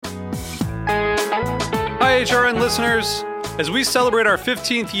HRN listeners. As we celebrate our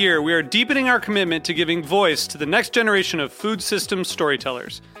 15th year, we are deepening our commitment to giving voice to the next generation of food systems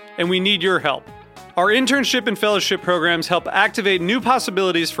storytellers, and we need your help. Our internship and fellowship programs help activate new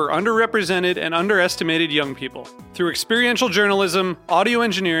possibilities for underrepresented and underestimated young people through experiential journalism, audio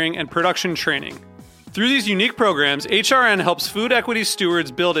engineering, and production training. Through these unique programs, HRN helps food equity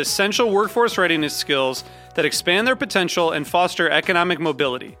stewards build essential workforce readiness skills that expand their potential and foster economic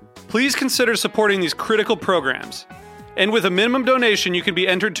mobility. Please consider supporting these critical programs. And with a minimum donation, you can be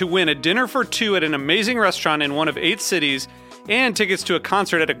entered to win a dinner for two at an amazing restaurant in one of 8 cities and tickets to a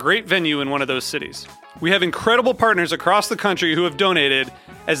concert at a great venue in one of those cities. We have incredible partners across the country who have donated,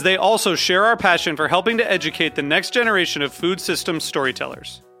 as they also share our passion for helping to educate the next generation of food systems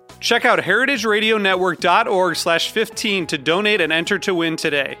storytellers. Check out heritageradionetwork.org/15 to donate and enter to win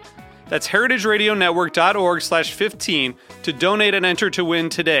today. That's heritageradionetwork.org/15 to donate and enter to win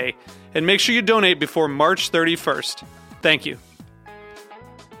today. And make sure you donate before March 31st. Thank you.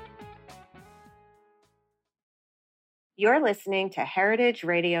 You're listening to Heritage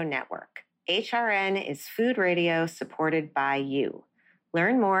Radio Network. HRN is food radio supported by you.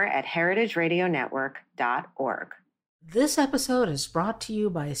 Learn more at heritageradionetwork.org. This episode is brought to you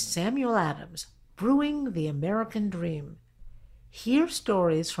by Samuel Adams, Brewing the American Dream. Hear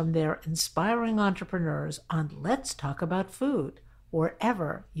stories from their inspiring entrepreneurs on Let's Talk About Food,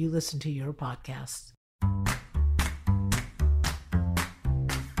 wherever you listen to your podcasts.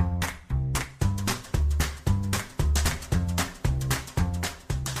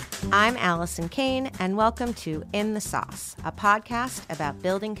 I'm Allison Kane, and welcome to In the Sauce, a podcast about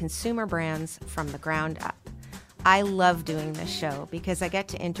building consumer brands from the ground up. I love doing this show because I get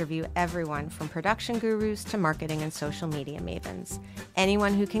to interview everyone from production gurus to marketing and social media mavens,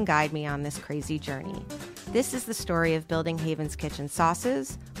 anyone who can guide me on this crazy journey. This is the story of building Haven's Kitchen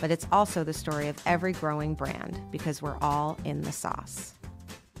sauces, but it's also the story of every growing brand because we're all in the sauce.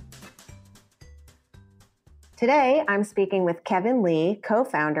 Today, I'm speaking with Kevin Lee,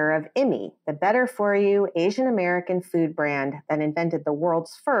 co-founder of IMMI, the better-for-you Asian American food brand that invented the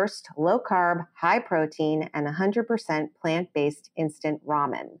world's first low-carb, high-protein, and 100% plant-based instant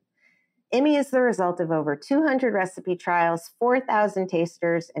ramen. IMMI is the result of over 200 recipe trials, 4,000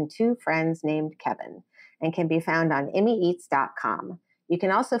 tasters, and 2 friends named Kevin, and can be found on immieats.com. You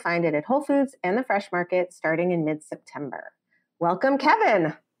can also find it at Whole Foods and the Fresh Market starting in mid-September. Welcome,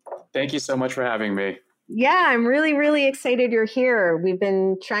 Kevin. Thank you so much for having me. Yeah, I'm really, really excited you're here. We've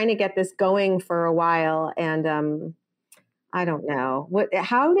been trying to get this going for a while, and I don't know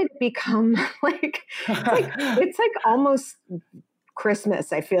how did it become it's like almost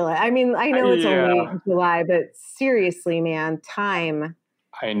Christmas. I feel it. I mean, I know it's only July, but seriously, man, time.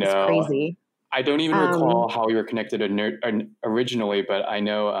 I know. Is crazy. I don't even recall how we were connected originally, but I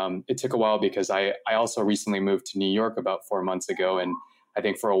know it took a while because I also recently moved to New York about 4 months ago, and I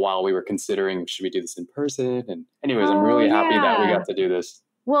think for a while we were considering, should we do this in person? And anyways, I'm really happy that we got to do this.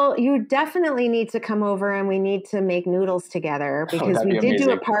 Well, you definitely need to come over and we need to make noodles together because we did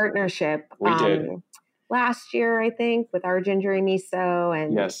do a partnership last year, I think, with our gingery miso.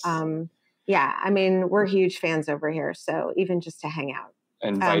 And yes. Yeah, I mean, we're huge fans over here. So even just to hang out.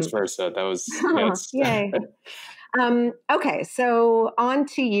 And vice versa. That was, yes. Yay. Okay, so on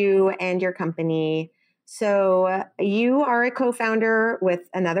to you and your company. So you are a co-founder with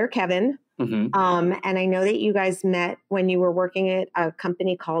another Kevin, and I know that you guys met when you were working at a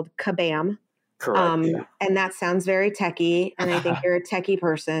company called Kabam. Correct. And that sounds very techie, and I think you're a techie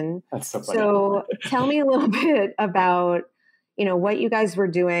person. That's so funny. So tell me a little bit about, what you guys were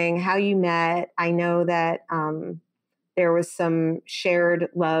doing, how you met. I know that there was some shared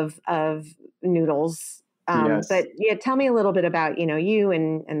love of noodles, but tell me a little bit about, you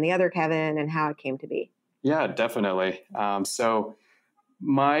and the other Kevin and how it came to be. Yeah, definitely. So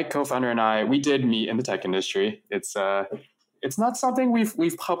my co-founder and I, we did meet in the tech industry. It's not something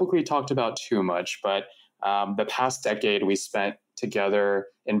we've publicly talked about too much, but the past decade we spent together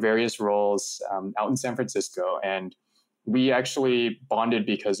in various roles out in San Francisco. And we actually bonded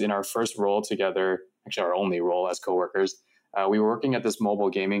because in our first role together, actually our only role as coworkers, we were working at this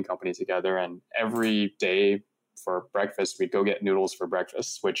mobile gaming company together. And every day for breakfast, we'd go get noodles for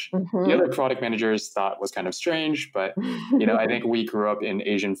breakfast, which the other product managers thought was kind of strange. But, I think we grew up in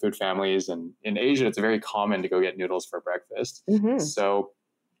Asian food families, and in Asia, it's very common to go get noodles for breakfast. So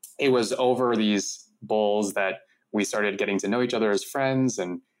it was over these bowls that we started getting to know each other as friends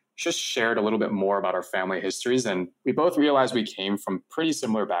and just shared a little bit more about our family histories. And we both realized we came from pretty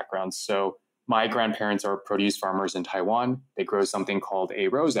similar backgrounds. So my grandparents are produce farmers in Taiwan. They grow something called a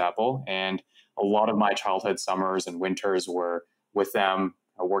rose apple, and a lot of my childhood summers and winters were with them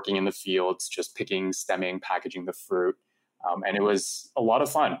working in the fields, just picking, stemming, packaging the fruit. And it was a lot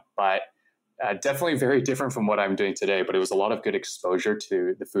of fun, but definitely very different from what I'm doing today. But it was a lot of good exposure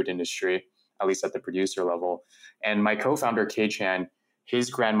to the food industry, at least at the producer level. And my co-founder, Kei Chan, his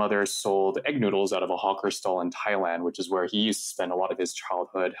grandmother sold egg noodles out of a hawker stall in Thailand, which is where he used to spend a lot of his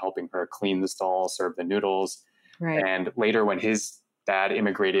childhood, helping her clean the stall, serve the noodles. Right. And later, when his dad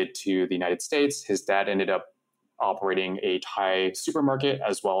immigrated to the United States, his dad ended up operating a Thai supermarket,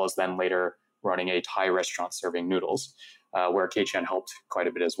 as well as then later running a Thai restaurant serving noodles, where Kei Chan helped quite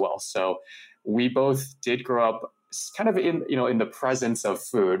a bit as well. So we both did grow up kind of in the presence of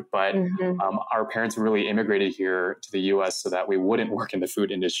food, but our parents really immigrated here to the U.S. so that we wouldn't work in the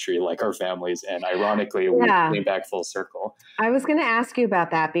food industry like our families. And ironically, we came back full circle. I was going to ask you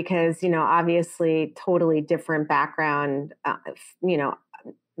about that because, obviously totally different background.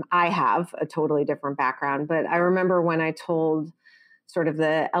 I have a totally different background, but I remember when I told sort of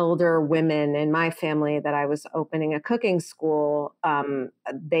the elder women in my family that I was opening a cooking school,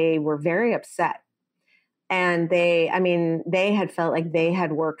 they were very upset. And they had felt like they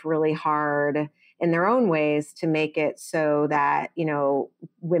had worked really hard in their own ways to make it so that,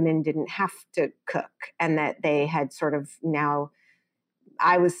 women didn't have to cook, and that they had sort of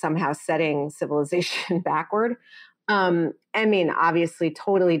I was somehow setting civilization backward. Obviously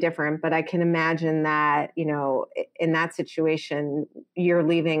totally different, but I can imagine that, in that situation, you're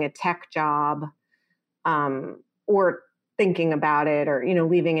leaving a tech job, or thinking about it, or,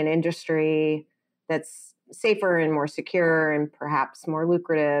 leaving an industry that's safer and more secure and perhaps more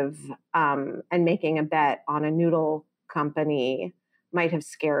lucrative, and making a bet on a noodle company might have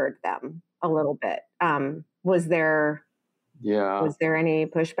scared them a little bit. Was there any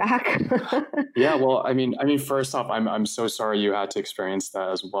pushback? Yeah, well, first off, I'm so sorry you had to experience that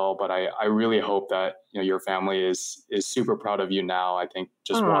as well, but I really hope that your family is super proud of you now. I think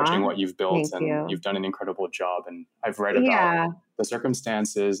just watching what you've built, and you've done an incredible job, and I've read about the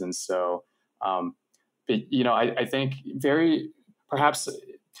circumstances, and so I think perhaps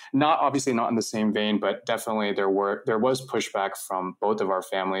not, obviously not in the same vein, but definitely there was pushback from both of our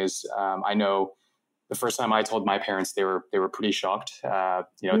families. I know the first time I told my parents, they were pretty shocked, to,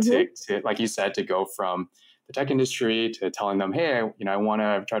 like you said, to go from the tech industry to telling them, hey, I want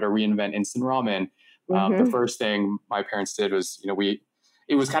to try to reinvent instant ramen. The first thing my parents did was,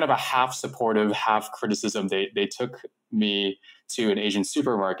 it was kind of a half supportive, half criticism. They took me to an Asian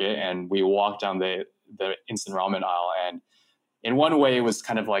supermarket, and we walked down the instant ramen aisle. And in one way, it was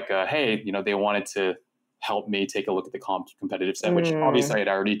kind of like hey, they wanted to help me take a look at the competitive set, which obviously I had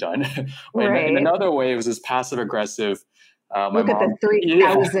already done. But in another way, it was this passive aggressive. Look at the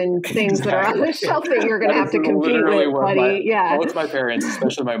 3,000 things that are on the shelf that you're going to have to compete with, buddy. Both my parents,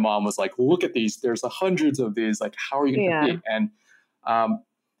 especially my mom, was like, look at these. There's hundreds of these. Like, how are you going to compete? And,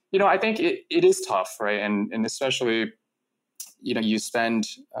 I think it is tough, right? And especially, you spend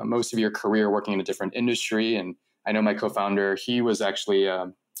most of your career working in a different industry. And I know my co-founder, he was actually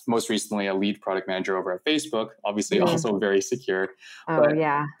most recently a lead product manager over at Facebook, obviously also very secure.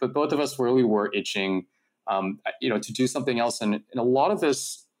 But both of us really were itching, to do something else. And a lot of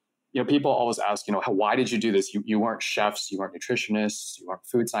this, people always ask, why did you do this? You weren't chefs, you weren't nutritionists, you weren't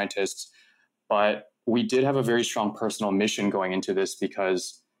food scientists, but we did have a very strong personal mission going into this,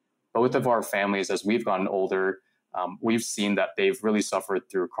 because both of our families, as we've gotten older, we've seen that they've really suffered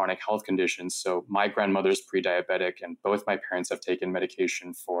through chronic health conditions. So my grandmother's pre-diabetic, and both my parents have taken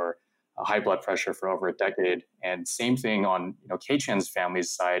medication for high blood pressure for over a decade. And same thing on Kei Chan's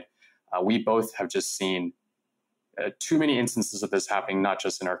family's side. We both have just seen too many instances of this happening, not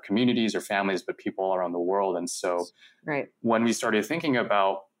just in our communities or families, but people all around the world. And so when we started thinking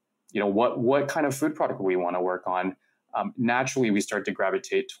about, what kind of food product we want to work on, naturally we start to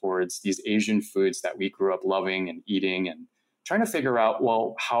gravitate towards these Asian foods that we grew up loving and eating, and trying to figure out,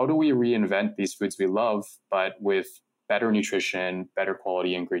 well, how do we reinvent these foods we love, but with better nutrition, better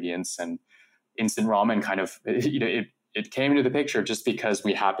quality ingredients? And instant ramen kind of, it came into the picture just because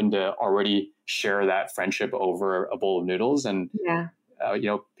we happened to already share that friendship over a bowl of noodles. And,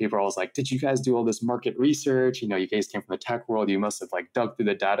 people are always like, did you guys do all this market research? You guys came from the tech world. You must have dug through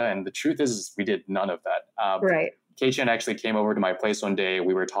the data. And the truth is we did none of that. Kei Chan actually came over to my place one day.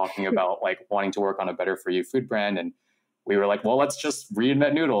 We were talking about wanting to work on a better for you food brand. And we were like, well, let's just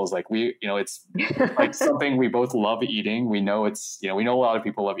reinvent noodles. It's like something we both love eating. We know we know a lot of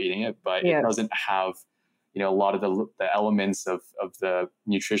people love eating it, but it doesn't have, a lot of the elements of the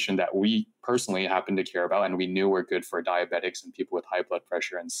nutrition that we personally happen to care about. And we knew were good for diabetics and people with high blood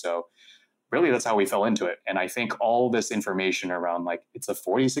pressure. And so really that's how we fell into it. And I think all this information around like it's a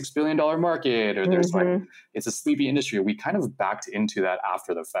 $46 billion market, or there's like it's a sleepy industry, we kind of backed into that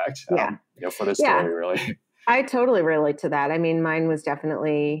after the fact. For the story, really. I totally relate to that. I mean, mine was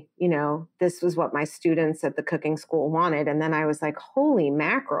definitely, this was what my students at the cooking school wanted. And then I was like, holy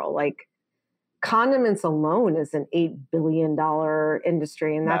mackerel, like condiments alone is an $8 billion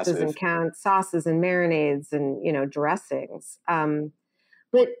industry. And that Massive. doesn't count sauces and marinades and, dressings.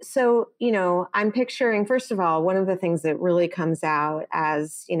 But so, I'm picturing, first of all, one of the things that really comes out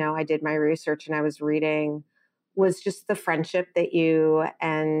as, I did my research and I was reading was just the friendship that you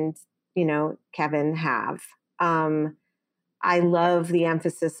and Kevin have. I love the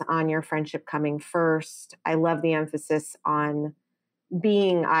emphasis on your friendship coming first. I love the emphasis on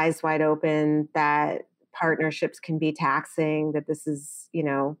being eyes wide open, that partnerships can be taxing, that this is,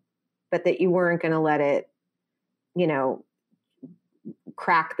 but that you weren't going to let it,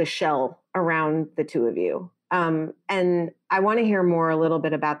 crack the shell around the two of you. And I want to hear more a little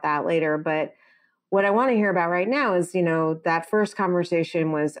bit about that later, but what I want to hear about right now is, that first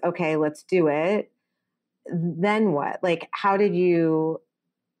conversation was, okay, let's do it. Then what? Like,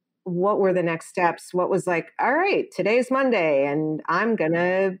 what were the next steps? What was like, all right, today's Monday and I'm going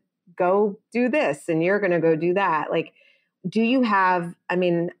to go do this and you're going to go do that. Like, do you have,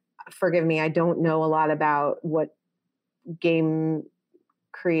 forgive me, I don't know a lot about what game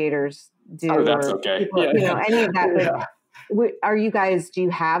creators do. Oh, that's okay. People, any of that. But are you guys, do you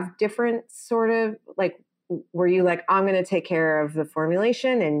have different sort of like, were you like, I'm going to take care of the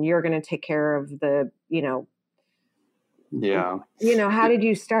formulation and you're going to take care of the, how did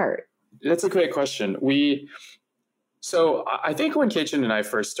you start? That's a great question. So I think when Keichin and I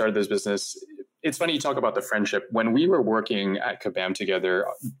first started this business, it's funny you talk about the friendship. When we were working at Kabam together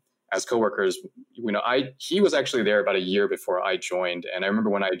as coworkers, he was actually there about a year before I joined. And I remember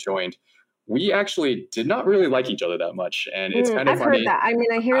when I joined, we actually did not really like each other that much. And it's kind of funny. I've heard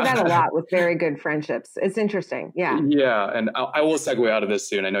that. I hear that a lot with very good friendships. It's interesting. Yeah. Yeah. And I will segue out of this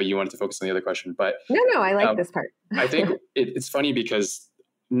soon. I know you wanted to focus on the other question, but no, I like this part. I think it's funny because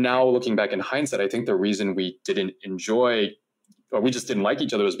now looking back in hindsight, I think the reason we didn't enjoy, or we just didn't like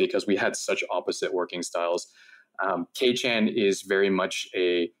each other, was because we had such opposite working styles. Keichin is very much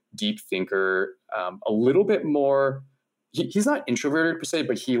a deep thinker, a little bit more, he's not introverted per se,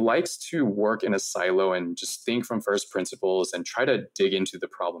 but he likes to work in a silo and just think from first principles and try to dig into the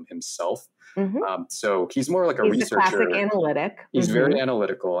problem himself. So he's more like a researcher. He's a classic analytic. He's very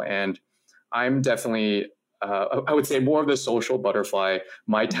analytical. And I'm definitely, I would say, more of the social butterfly.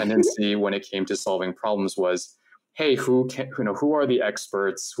 My tendency when it came to solving problems was, hey, who are the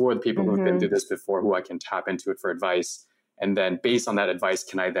experts? Who are the people who've been through this before, who I can tap into it for advice? And then based on that advice,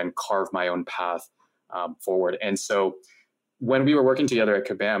 can I then carve my own path forward? And so when we were working together at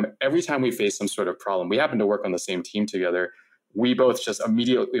Kabam, every time we faced some sort of problem, we happened to work on the same team together. We both just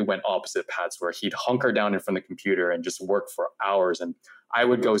immediately went opposite paths, where he'd hunker down in front of the computer and just work for hours. And I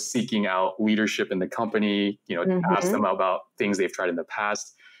would go seeking out leadership in the company, ask them about things they've tried in the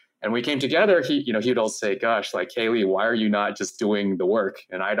past. And we came together, he'd always say, gosh, like, Kaylee, why are you not just doing the work?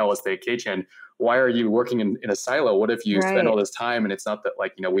 And I'd always say, Keichin, why are you working in a silo? What if you spend all this time and it's not that,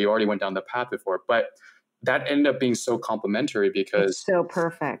 like, we already went down the path before? But that ended up being so complementary because it's so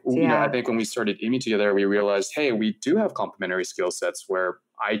perfect. Yeah. I think when we started IMI together, we realized, hey, we do have complementary skill sets where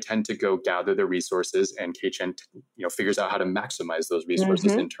I tend to go gather the resources and Keichin, figures out how to maximize those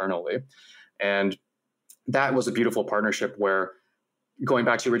resources internally. And that was a beautiful partnership where, going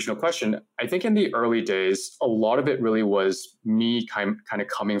back to the original question, I think in the early days, a lot of it really was me kind of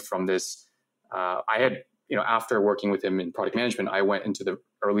coming from this. I had, after working with him in product management, I went into the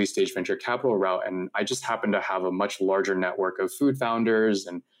early stage venture capital route, and I just happened to have a much larger network of food founders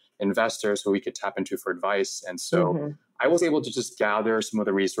and investors who we could tap into for advice. And so I was able to just gather some of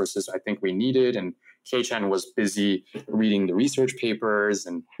the resources I think we needed. And Keichin was busy reading the research papers,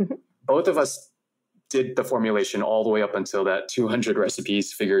 and both of us did the formulation all the way up until that 200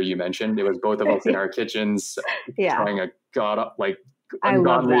 recipes figure you mentioned. It was both of us in our kitchens trying a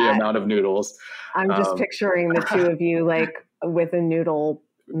ungodly amount of noodles. I'm just picturing the two of you like with a noodle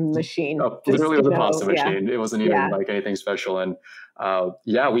machine. Literally with a pasta machine. It wasn't even like anything special. And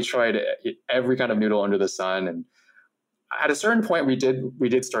we tried every kind of noodle under the sun. And at a certain point, we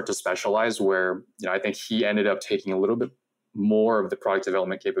did start to specialize where, I think he ended up taking a little bit more of the product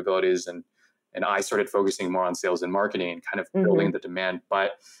development capabilities, and I started focusing more on sales and marketing and kind of building the demand.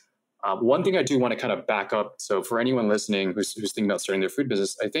 But one thing I do want to kind of back up. So for anyone listening who's thinking about starting their food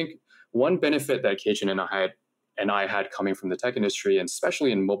business, I think one benefit that Keichin and I had coming from the tech industry, and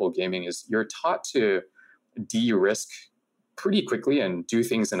especially in mobile gaming, is you're taught to de-risk pretty quickly and do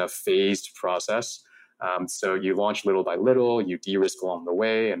things in a phased process. So you launch little by little, you de-risk along the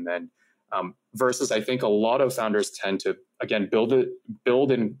way, and then versus I think a lot of founders tend to, again, build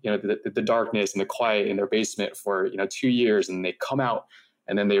in the darkness and the quiet in their basement for 2 years, and they come out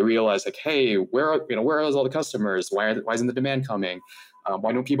and then they realize like, hey, where are all the customers? Why isn't the demand coming?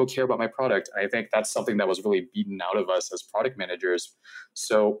 Why don't people care about my product? And I think that's something that was really beaten out of us as product managers.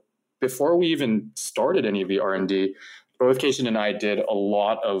 So before we even started any of the R&D, both Keishan and I did a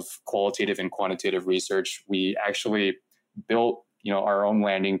lot of qualitative and quantitative research. We actually built our own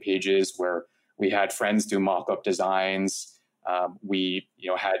landing pages where we had friends do mock-up designs. We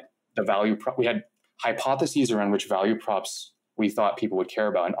had we had hypotheses around which value props we thought people would care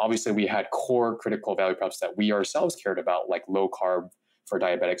about. And obviously we had core critical value props that we ourselves cared about, like low carb for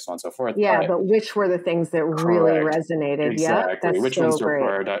diabetics, so on and so forth. Yeah, but which were the things that really resonated? Exactly. Yeah, that's which so ones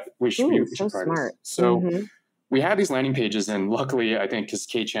great. we should smart. So we had these landing pages, and luckily, I think because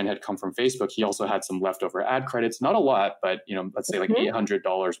K-Chan had come from Facebook, he also had some leftover ad credits. Not a lot, but let's say like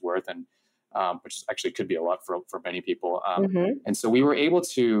 $800 worth, and which actually could be a lot for many people. And so we were able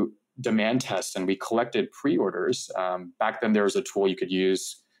to demand test, and we collected pre-orders. Back then, there was a tool you could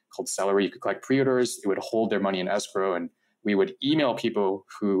use called Celery. You could collect pre-orders. It would hold their money in escrow, and we would email people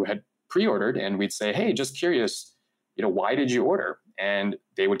who had pre-ordered, and we'd say, "Hey, just curious, why did you order?" And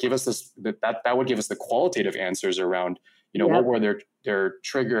they would give us that would give us the qualitative answers around, what were their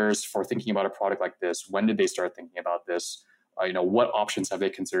triggers for thinking about a product like this? When did they start thinking about this? What options have they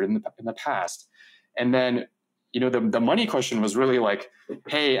considered in the past? And then, the money question was really like,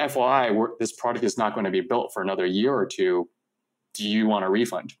 hey, FYI, this product is not going to be built for another year or two. Do you want a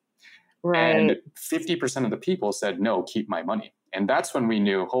refund? Right. And 50% of the people said, no, keep my money. And that's when we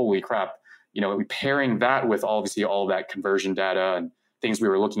knew, holy crap, pairing that with obviously all that conversion data and things we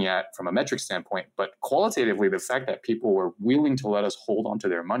were looking at from a metric standpoint, but qualitatively, the fact that people were willing to let us hold onto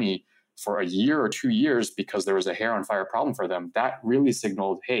their money for a year or 2 years because there was a hair on fire problem for them, that really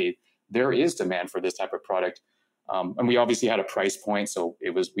signaled, hey, there is demand for this type of product. And we obviously had a price point. So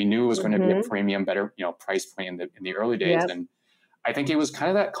we knew it was going to be a premium, better, price point in the early days. Yep. And I think it was kind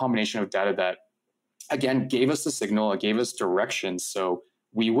of that combination of data that, again, gave us the signal, it gave us direction. So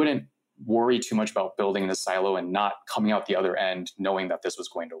we wouldn't worry too much about building the silo and not coming out the other end knowing that this was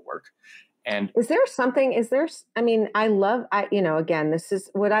going to work. And again, this is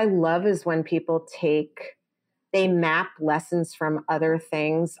what I love is when people they map lessons from other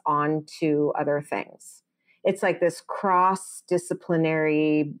things onto other things. It's like this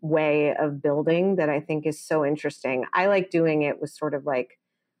cross-disciplinary way of building that I think is so interesting. I like doing it with sort of like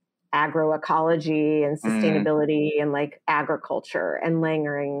agroecology and sustainability and like agriculture and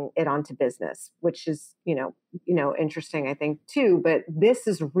layering it onto business, which is, interesting, I think too, but this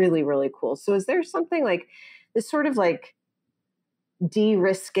is really, really cool. So is there something like this sort of like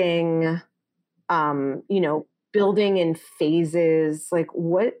de-risking, building in phases? Like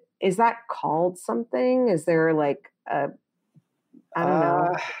what is that called something? Is there like I don't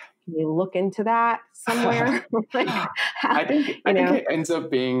know. Can you look into that somewhere? I think it ends up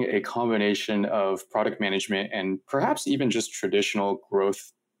being a combination of product management and perhaps even just traditional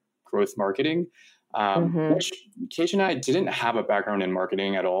growth marketing, which Keisha and I didn't have a background in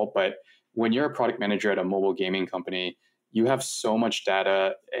marketing at all. But when you're a product manager at a mobile gaming company, you have so much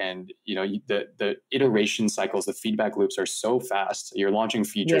data, and the iteration cycles, the feedback loops are so fast. You're launching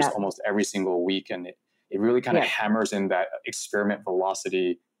features almost every single week, and it really kind of hammers in that experiment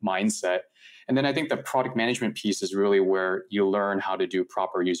velocity mindset. And then I think the product management piece is really where you learn how to do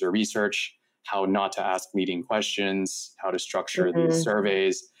proper user research, how not to ask leading questions, how to structure these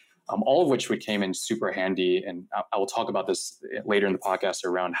surveys, all of which came in super handy. And I will talk about this later in the podcast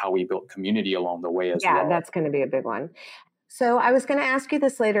around how we built community along the way as well. Yeah, that's going to be a big one. So I was going to ask you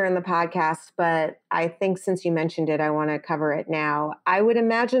this later in the podcast, but I think since you mentioned it, I want to cover it now. I would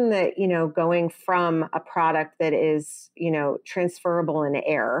imagine that, going from a product that is, transferable in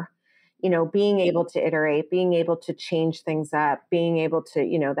air, being able to iterate, being able to change things up, being able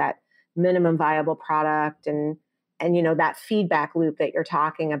to, that minimum viable product and that feedback loop that you're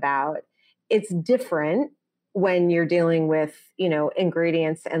talking about, it's different when you're dealing with,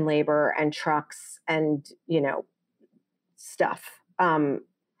 ingredients and labor and trucks and, stuff.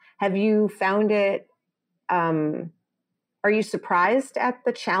 Have you found it, are you surprised at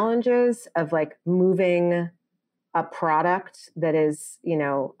the challenges of like moving a product that is,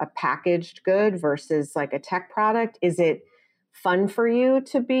 a packaged good versus like a tech product? Is it fun for you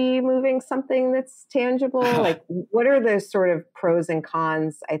to be moving something that's tangible? Like what are the sort of pros and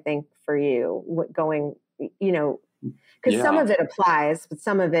cons, I think, for you going, because some of it applies, but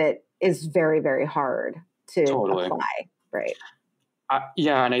some of it is very, very hard to apply. Right.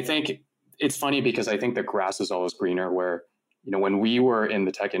 Yeah. And I think it's funny because I think the grass is always greener where, when we were in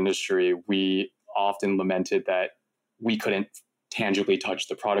the tech industry, we often lamented that we couldn't tangibly touch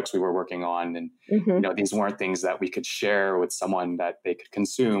the products we were working on. And, these weren't things that we could share with someone that they could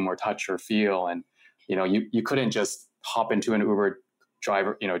consume or touch or feel. And, you couldn't just hop into an Uber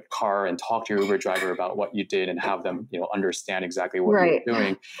driver, car and talk to your Uber driver about what you did and have them, understand exactly what you were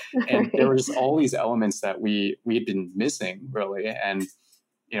doing. And there were just all these elements that we had been missing really. And,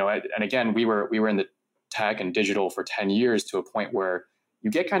 and again, we were in the tech and digital for 10 years to a point where you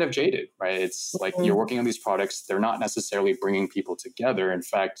get kind of jaded, right? It's like you're working on these products. They're not necessarily bringing people together. In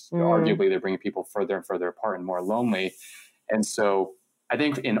fact, arguably they're bringing people further and further apart and more lonely. And so I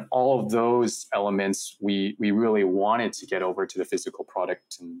think in all of those elements, we really wanted to get over to the physical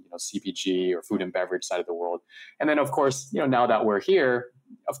product and CPG or food and beverage side of the world. And then, of course, now that we're here,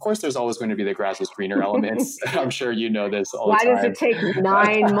 of course, there's always going to be the grass is greener elements. I'm sure you know this all the time. Why does it take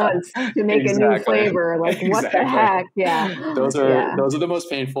 9 months to make a new flavor? Like, what the heck? Yeah. Those are the most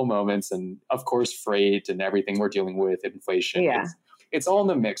painful moments. And of course, freight and everything we're dealing with, inflation. Yeah. It's all in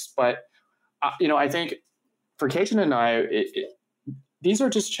the mix. But, I think for Cajun and I, these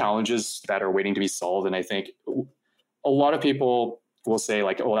are just challenges that are waiting to be solved. And I think a lot of people will say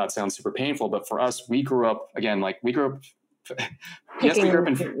like, oh, that sounds super painful. But for us, we grew up in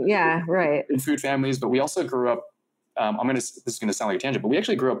food families, but we also grew up, this is going to sound like a tangent, but we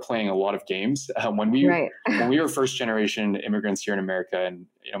actually grew up playing a lot of games. When we were first generation immigrants here in America, and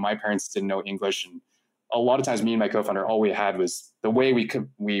my parents didn't know English, and a lot of times me and my co-founder, all we had was the way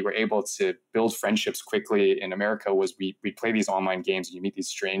we were able to build friendships quickly in America was we play these online games and you meet these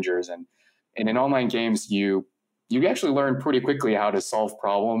strangers, and in online games you actually learn pretty quickly how to solve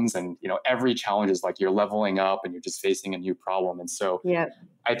problems, and every challenge is like you're leveling up and you're just facing a new problem. And so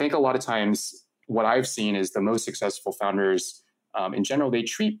I think a lot of times what I've seen is the most successful founders in general, they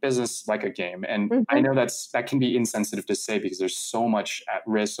treat business like a game. And I know that can be insensitive to say because there's so much at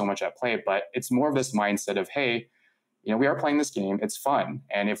risk, so much at play, but it's more of this mindset of, hey, we are playing this game. It's fun.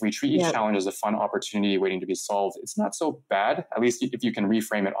 And if we treat each challenge as a fun opportunity waiting to be solved, it's not so bad, at least if you can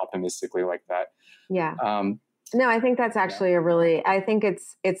reframe it optimistically like that. Yeah. No, I think that's actually I think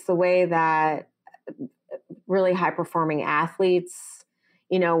it's the way that really high performing athletes,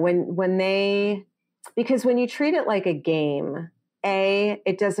 because when you treat it like a game,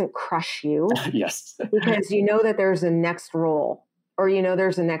 it doesn't crush you. Yes. Because that there's a next roll or,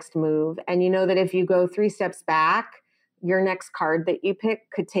 there's a next move. And that if you go 3 steps back, your next card that you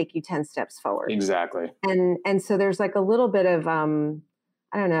pick could take you 10 steps forward. Exactly. And so there's like a little bit of, I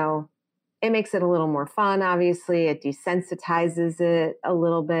don't know, it makes it a little more fun. Obviously it desensitizes it a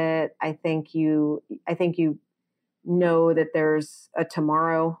little bit. I think you know that there's a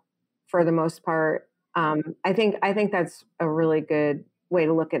tomorrow for the most part. I think that's a really good way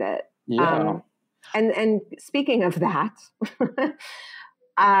to look at it. Yeah. And speaking of that,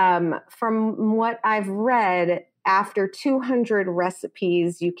 from what I've read, after 200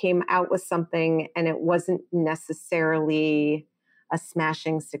 recipes, you came out with something and it wasn't necessarily a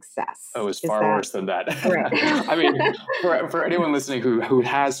smashing success. Oh, it was far worse than that. Right. I mean, for anyone listening who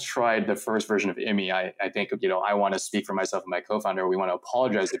has tried the first version of IMMI, I think, I want to speak for myself and my co-founder. We want to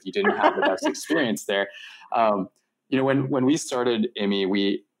apologize if you didn't have the best experience there. When we started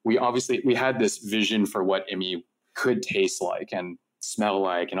IMMI, we obviously had this vision for what IMMI could taste like and smell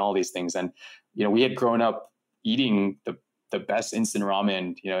like and all these things. And, we had grown up eating the best instant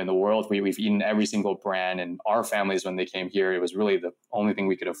ramen, in the world. We've eaten every single brand, and our families, when they came here, it was really the only thing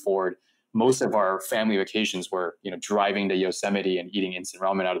we could afford. Most of our family vacations were, driving to Yosemite and eating instant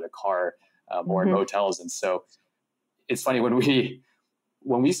ramen out of the car or in motels. And so it's funny when we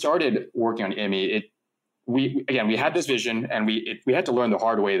started working on IMMI, we had this vision, and we had to learn the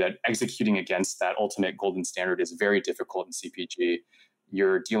hard way that executing against that ultimate golden standard is very difficult in CPG.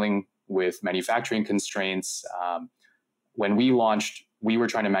 You're dealing with manufacturing constraints. When we launched, we were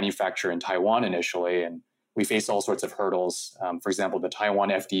trying to manufacture in Taiwan initially, and we faced all sorts of hurdles. For example, the Taiwan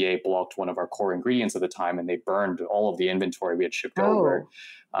FDA blocked one of our core ingredients at the time, and they burned all of the inventory we had shipped over.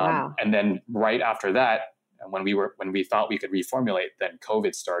 Wow. And then right after that, when we thought we could reformulate, then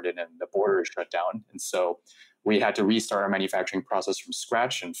COVID started and the borders shut down. And so we had to restart our manufacturing process from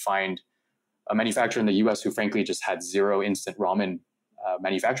scratch and find a manufacturer in the US who frankly just had zero instant ramen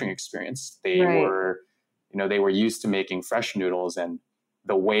manufacturing experience. They were used to making fresh noodles, and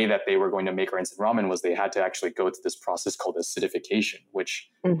the way that they were going to make our instant ramen was they had to actually go through this process called acidification, which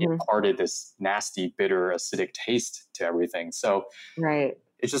imparted this nasty, bitter, acidic taste to everything. So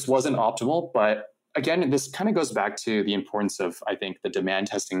it just wasn't optimal. But again, this kind of goes back to the importance of, I think, the demand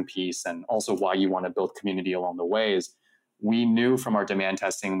testing piece, and also why you want to build community along the way is we knew from our demand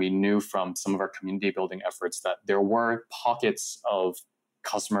testing, we knew from some of our community building efforts that there were pockets of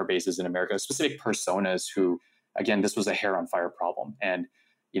customer bases in America, specific personas who, again, this was a hair on fire problem. And,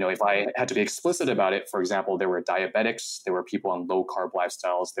 if I had to be explicit about it, for example, there were diabetics, there were people on low carb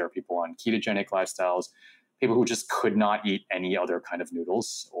lifestyles, there were people on ketogenic lifestyles, people who just could not eat any other kind of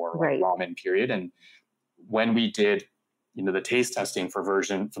noodles or ramen, period. And when we did, the taste testing for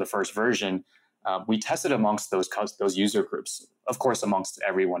the first version, we tested amongst those user groups, of course, amongst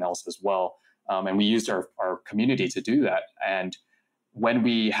everyone else as well. And we used our community to do that. And when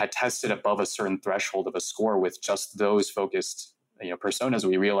we had tested above a certain threshold of a score with just those focused personas,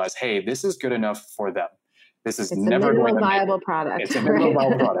 we realized, hey, this is good enough for them. It's never going to viable product. It's a minimal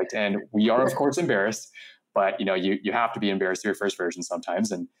viable product. And we are, of course, embarrassed, but you have to be embarrassed of your first version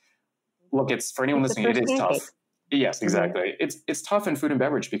sometimes. And look, it's for anyone listening, it is tough. Yes, exactly. Mm-hmm. It's tough in food and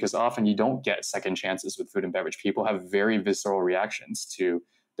beverage because often you don't get second chances with food and beverage. People have very visceral reactions to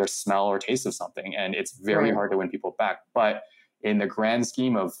their smell or taste of something, and it's very hard to win people back. But in the grand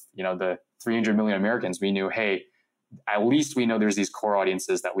scheme of the 300 million Americans, we knew, hey, at least we know there's these core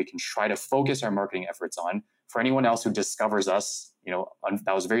audiences that we can try to focus our marketing efforts on. For anyone else who discovers us,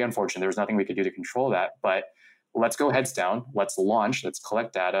 that was very unfortunate. There was nothing we could do to control that. But let's go heads down. Let's launch. Let's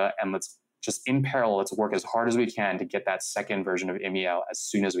collect data, and let's just in parallel, let's work as hard as we can to get that second version of IMI out as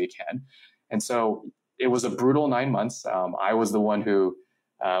soon as we can. And so it was a brutal 9 months. I was the one who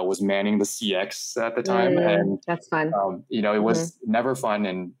was manning the CX at the time. And that's fun. It was never fun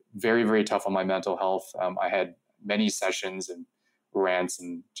and very, very tough on my mental health. I had many sessions and rants,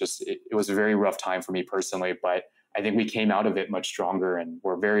 and just it was a very rough time for me personally. But I think we came out of it much stronger, and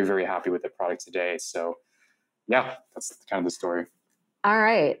we're very, very happy with the product today. So yeah, that's kind of the story. All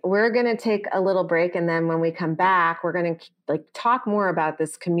right. We're going to take a little break. And then when we come back, we're going to talk more about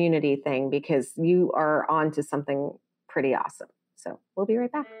this community thing, because you are on to something pretty awesome. So we'll be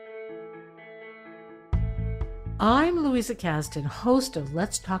right back. I'm Louisa Kasdan, host of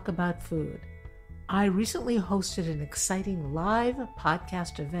Let's Talk About Food. I recently hosted an exciting live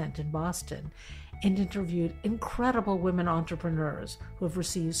podcast event in Boston and interviewed incredible women entrepreneurs who have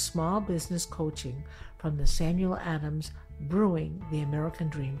received small business coaching from the Samuel Adams Brewing the American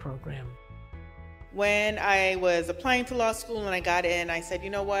Dream program. When I was applying to law school and I got in, I said,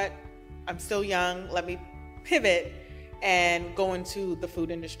 you know what? I'm still young. Let me pivot and go into the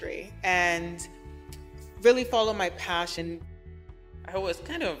food industry and really follow my passion. I was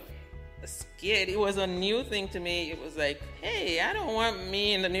kind of scared. It was a new thing to me. It was like, hey, I don't want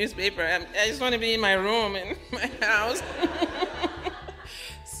me in the newspaper. I just want to be in my room, in my house.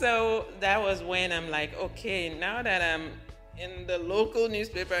 So that was when I'm like, okay, now that I'm in the local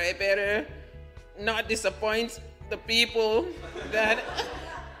newspaper, I better not disappoint the people that,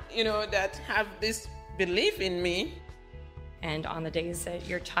 that have this belief in me. And on the days that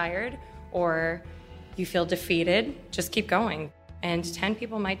you're tired or you feel defeated, just keep going. And 10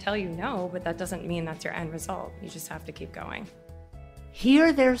 people might tell you no, but that doesn't mean that's your end result. You just have to keep going.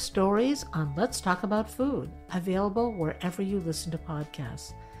 Hear their stories on Let's Talk About Food, available wherever you listen to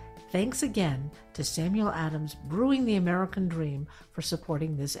podcasts. Thanks again to Samuel Adams Brewing the American Dream for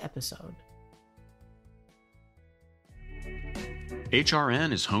supporting this episode.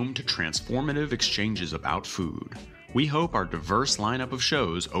 HRN is home to transformative exchanges about food. We hope our diverse lineup of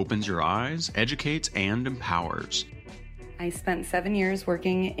shows opens your eyes, educates, and empowers. I spent 7 years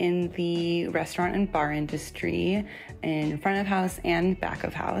working in the restaurant and bar industry, in front of house and back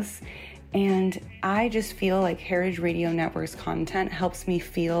of house. And I just feel like Heritage Radio Network's content helps me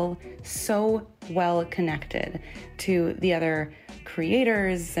feel so well connected to the other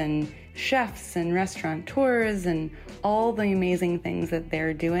creators and chefs and restaurateurs and all the amazing things that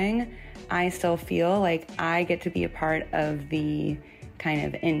they're doing. I still feel like I get to be a part of the kind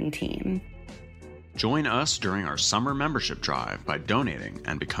of in team. Join us during our summer membership drive by donating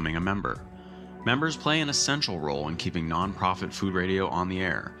and becoming a member. Members play an essential role in keeping nonprofit food radio on the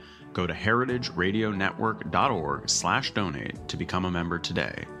air. Go to heritageradionetwork.org/donate to become a member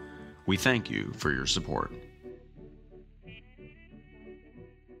today. We thank you for your support.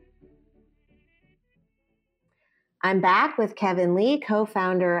 I'm back with Kevin Lee,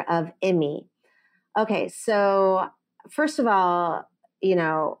 co-founder of IMI. Okay, so first of all,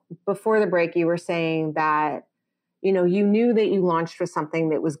 before the break, you were saying that, you knew that you launched for something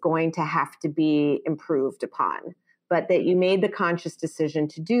that was going to have to be improved upon, but that you made the conscious decision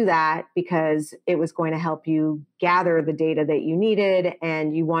to do that because it was going to help you gather the data that you needed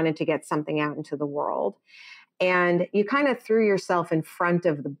and you wanted to get something out into the world. And you kind of threw yourself in front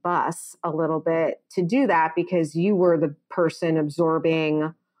of the bus a little bit to do that because you were the person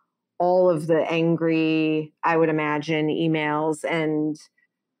absorbing all of the angry, I would imagine, emails and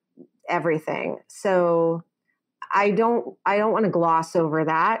everything. So I don't want to gloss over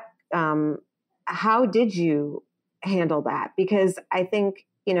that. How did you handle that? Because I think,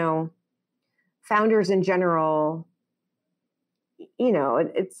 founders in general,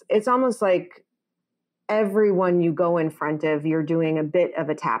 it's almost like everyone you go in front of, you're doing a bit of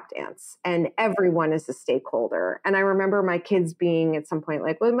a tap dance, and everyone is a stakeholder. And I remember my kids being at some point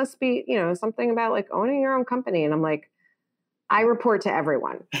like, well, it must be, something about like owning your own company. And I'm like, I report to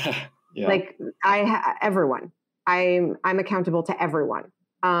everyone. Yeah. Like everyone. I'm accountable to everyone.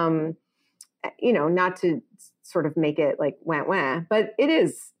 Not to sort of make it like wah, but it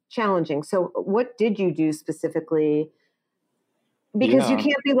is challenging. So what did you do specifically? Because you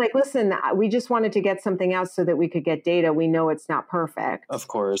can't be like, listen, we just wanted to get something out so that we could get data. We know it's not perfect. Of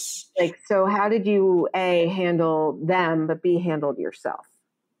course. Like, so how did you A, handle them, but B, handled yourself?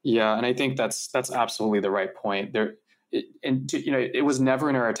 Yeah. And I think that's absolutely the right point there. It was never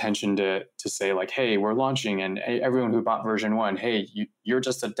in our intention to say like, hey, we're launching, and everyone who bought version 1, hey, you're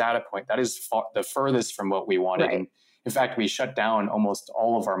just a data point. That is the furthest from what we wanted. Right. And in fact, we shut down almost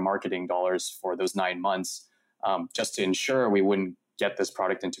all of our marketing dollars for those 9 months, just to ensure we wouldn't get this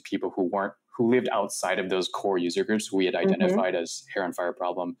product into people who lived outside of those core user groups we had identified as hair on fire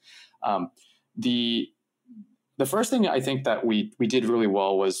problem. The first thing I think that we did really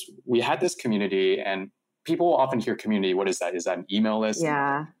well was we had this community, and people often hear community. What is that? Is that an email list?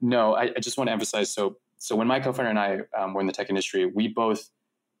 Yeah. No, I just want to emphasize. So when my co-founder and I were in the tech industry, we both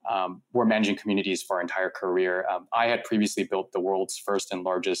were managing communities for our entire career. I had previously built the world's first and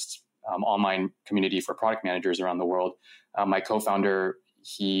largest online community for product managers around the world. My co-founder,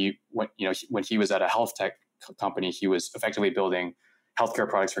 when he was at a health tech company, he was effectively building healthcare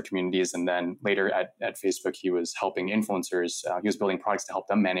products for communities. And then later at Facebook, he was helping influencers. He was building products to help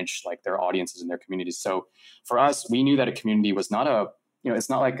them manage like their audiences and their communities. So for us, we knew that a community was not it's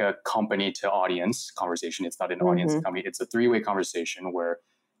not like a company to audience conversation. It's not an audience to company. It's a 3-way conversation where,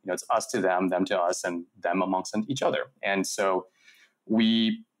 it's us to them to us, and them amongst each other. And so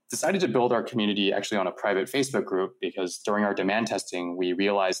we decided to build our community actually on a private Facebook group, because during our demand testing, we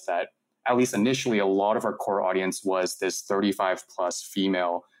realized that at least initially, a lot of our core audience was this 35 plus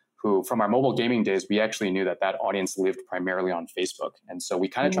female who, from our mobile gaming days, we actually knew that audience lived primarily on Facebook. And so we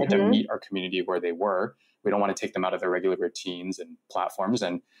kind of tried to meet our community where they were. We don't want to take them out of their regular routines and platforms.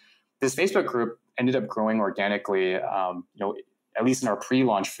 And this Facebook group ended up growing organically. At least in our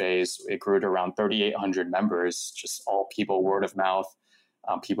pre-launch phase, it grew to around 3,800 members, just all people, word of mouth,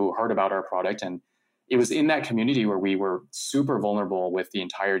 people who heard about our product. And it was in that community where we were super vulnerable with the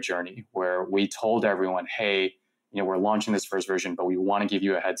entire journey, where we told everyone, hey, we're launching this first version, but we want to give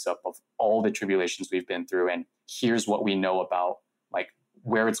you a heads up of all the tribulations we've been through. And here's what we know about like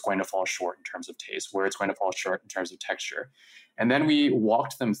where it's going to fall short in terms of taste, where it's going to fall short in terms of texture. And then we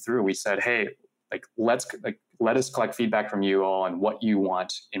walked them through. We said, hey, let us collect feedback from you all on what you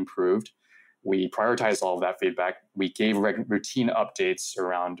want improved. We prioritized all of that feedback. We gave routine updates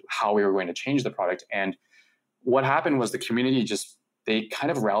around how we were going to change the product. And what happened was the community they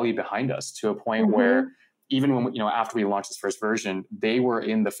kind of rallied behind us to a point where even when, after we launched this first version, they were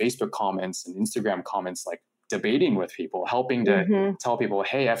in the Facebook comments and Instagram comments, like debating with people, helping to tell people,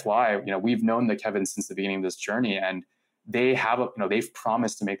 hey, FYI, we've known the Kevin since the beginning of this journey, and they have, they've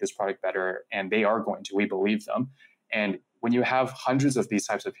promised to make this product better, and they are going to, we believe them. And when you have hundreds of these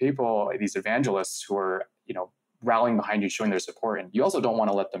types of people, these evangelists who are, rallying behind you, showing their support, and you also don't want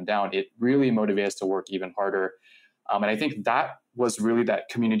to let them down, it really motivates us to work even harder. And I think that was really that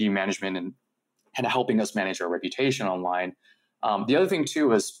community management and kind of helping us manage our reputation online. The other thing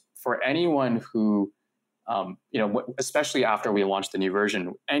too is for anyone who, especially after we launched the new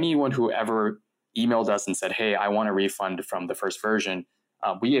version, anyone who ever emailed us and said, hey, I want a refund from the first version,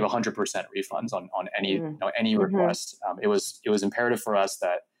 we gave 100% refunds on any request. It was imperative for us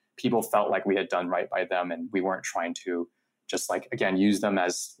that people felt like we had done right by them, and we weren't trying to just use them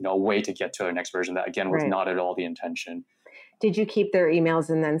as a way to get to their next version. That again was not at all the intention. Did you keep their emails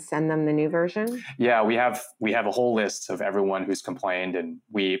and then send them the new version? Yeah, we have a whole list of everyone who's complained, and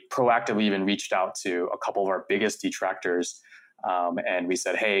we proactively even reached out to a couple of our biggest detractors. And we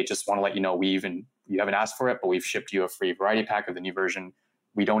said, hey, just want to let you know, you haven't asked for it, but we've shipped you a free variety pack of the new version.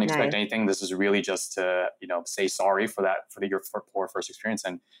 We don't expect anything. This is really just to, say sorry for your poor first experience.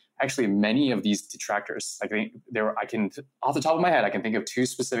 And actually many of these detractors, off the top of my head, I can think of 2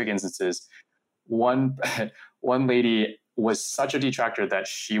 specific instances. One lady was such a detractor that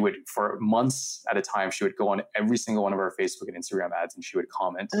she would, for months at a time, she would go on every single one of our Facebook and Instagram ads, and she would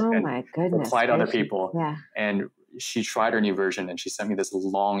comment and my goodness, reply to other people. Yeah. And she tried her new version and she sent me this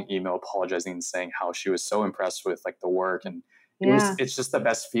long email apologizing and saying how she was so impressed with like the work. And it's just the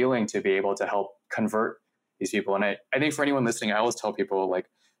best feeling to be able to help convert these people. And I think for anyone listening, I always tell people, like,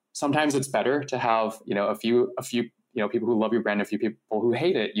 sometimes it's better to have, a few, people who love your brand, a few people who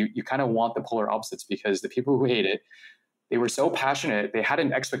hate it. You kind of want the polar opposites, because the people who hate it, they were so passionate. They had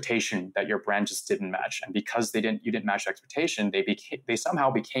an expectation that your brand just didn't match. And because you didn't match the expectation, they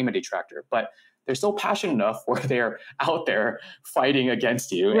somehow became a detractor, but they're still passionate enough where they're out there fighting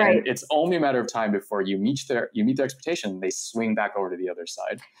against you. Right. And it's only a matter of time before you meet their expectation. They swing back over to the other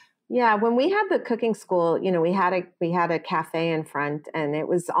side. Yeah, when we had the cooking school, we had a cafe in front, and it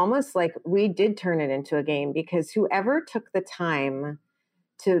was almost like we did turn it into a game, because whoever took the time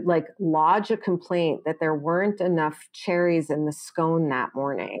to like lodge a complaint that there weren't enough cherries in the scone that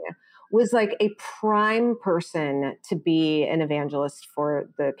morning was like a prime person to be an evangelist for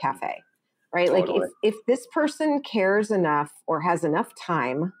the cafe, right? Totally. Like if this person cares enough or has enough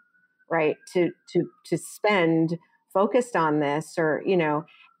time, right, to spend focused on this, or,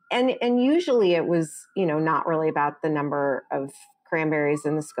 and usually it was, not really about the number of cranberries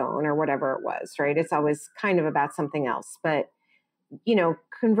in the scone or whatever it was, right? It's always kind of about something else. But,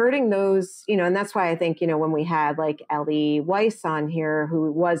 converting those, and that's why I think, when we had like Ellie Weiss on here,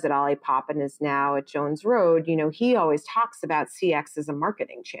 who was at Olipop and is now at Jones Road, he always talks about CX as a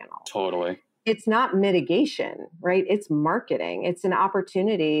marketing channel. Totally. It's not mitigation, right? It's marketing. It's an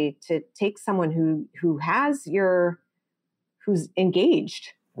opportunity to take someone who's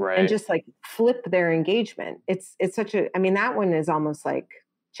engaged. Right. And just like flip their engagement. It's such that one is almost like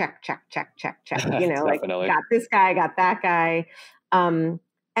check, check, check, check, check, like got this guy, got that guy. And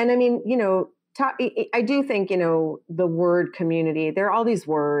I do think, the word community, there are all these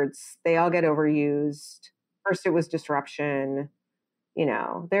words, they all get overused. First it was disruption,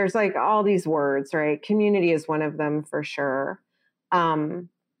 there's like all these words, right? Community is one of them for sure.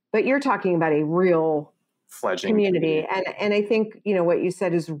 But you're talking about a real fledgling community. And I think, what you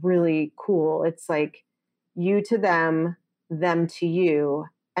said is really cool. It's like you to them to you.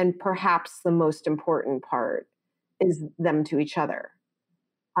 And perhaps the most important part is them to each other.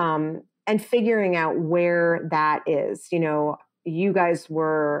 And figuring out where that is, you guys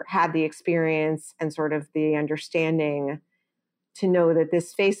had the experience and sort of the understanding to know that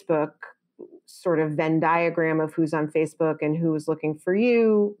this Facebook sort of Venn diagram of who's on Facebook and who was looking for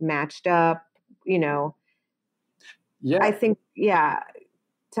you matched up, Yeah, I think,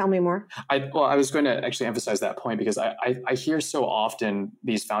 tell me more. I was going to actually emphasize that point, because I hear so often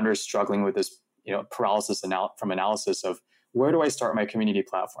these founders struggling with this, paralysis from analysis of, where do I start my community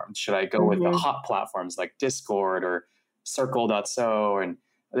platform? Should I go with the hot platforms like Discord or Circle.so? And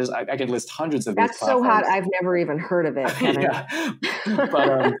I could list hundreds of That's these platforms. That's so hot. I've never even heard of it. Yeah.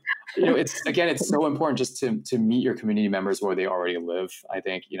 But, it's so important just to meet your community members where they already live. I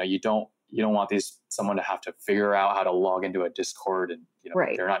think, you don't want someone to have to figure out how to log into a Discord, and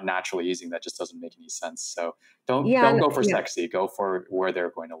right. They're not naturally using that. Just doesn't make any sense. So don't go for sexy, go for where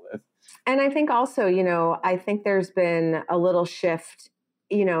they're going to live. And I think also, I think there's been a little shift,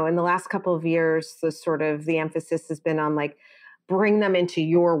 in the last couple of years, the emphasis has been on like, bring them into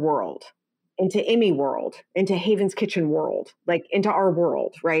your world, into IMI world, into Haven's Kitchen world, like into our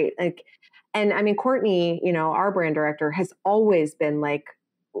world. Right. Like, and Courtney, our brand director, has always been like,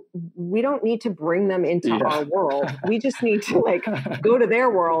 we don't need to bring them into our world. We just need to like go to their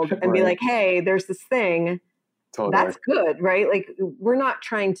world and be like, hey, there's this thing. Totally. That's good, right? Like, we're not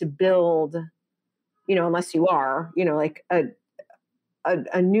trying to build, unless you are, like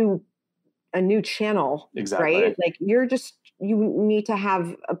a new channel, exactly. Right? Like you need to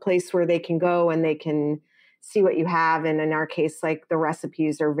have a place where they can go and they can see what you have. And in our case, like the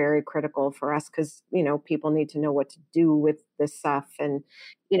recipes are very critical for us, because, people need to know what to do with this stuff and,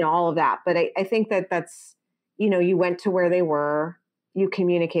 all of that. But I think that's, you went to where they were, you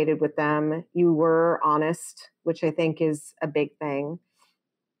communicated with them, you were honest, which I think is a big thing.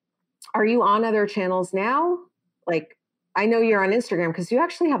 Are you on other channels now? Like, I know you're on Instagram, because you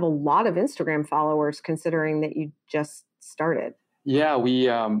actually have a lot of Instagram followers, considering that you just started. Yeah, we,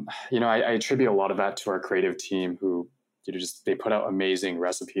 I attribute a lot of that to our creative team, who, they put out amazing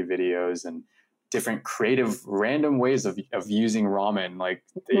recipe videos and different creative, random ways of using ramen. Like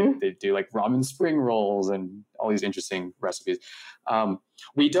they do like ramen spring rolls and all these interesting recipes.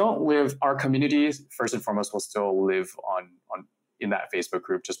 We don't live, our community, first and foremost, will still live in that Facebook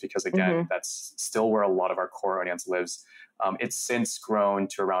group, just because, again, that's still where a lot of our core audience lives. It's since grown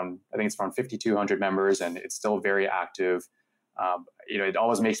to around 5,200 members, and it's still very active. It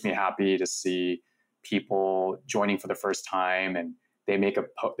always makes me happy to see people joining for the first time, and they make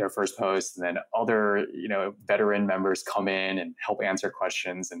their first post, and then other, veteran members come in and help answer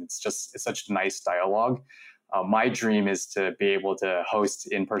questions. And it's such a nice dialogue. My dream is to be able to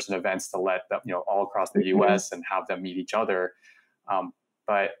host in-person events to let them, all across the US and have them meet each other.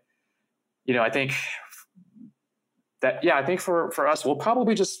 But I think that, I think for us, we'll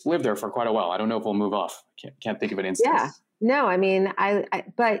probably just live there for quite a while. I don't know if we'll move off. Can't think of an instance. Yeah, no, I mean,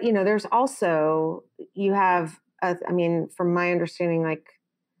 but there's also, you have, from my understanding, like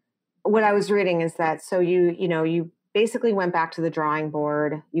what I was reading is that, so you basically went back to the drawing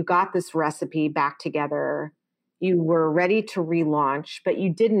board, you got this recipe back together, you were ready to relaunch, but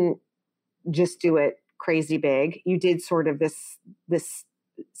you didn't just do it crazy big. You did sort of this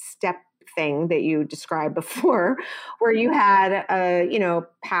step thing that you described before, where you had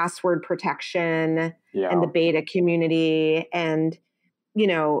password protection and the beta community, and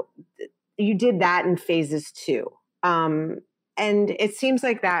you did that in phases too. And it seems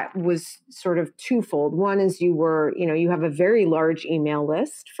like that was sort of twofold. One is you have a very large email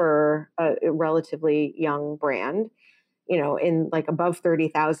list for a relatively young brand. In like above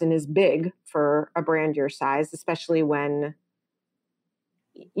 30,000 is big for a brand your size, especially when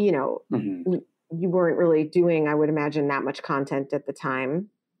you weren't really doing, I would imagine, that much content at the time.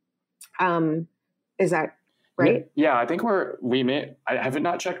 Is that right? Yeah, I think I have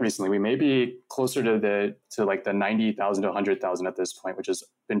not checked recently. We may be closer to the 90,000 to 100,000 at this point, which has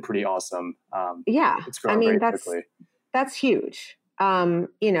been pretty awesome. It's growing very quickly. That's huge. And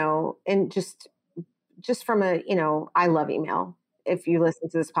just from I love email. If you listen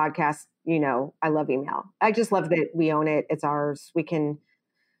to this podcast, I love email. I just love that we own it. It's ours. We can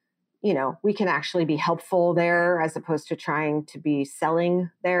actually be helpful there as opposed to trying to be selling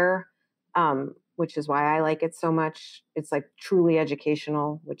there, which is why I like it so much. It's like truly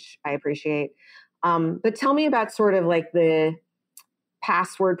educational, which I appreciate. But tell me about sort of like the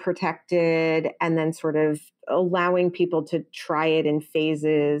password protected and then sort of allowing people to try it in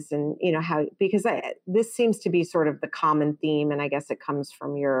phases, and how, because this seems to be sort of the common theme, and I guess it comes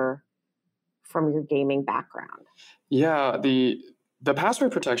from your gaming background. Yeah, the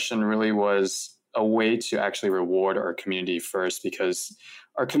password protection really was a way to actually reward our community first, because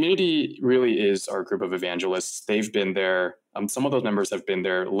our community really is our group of evangelists. They've been there. Some of those members have been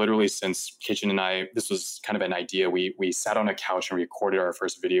there literally since Kitchen and I. This was kind of an idea. We sat on a couch and recorded our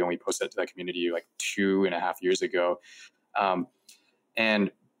first video, and we posted it to that community like 2.5 years ago.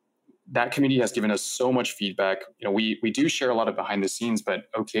 And that community has given us so much feedback. We do share a lot of behind the scenes, but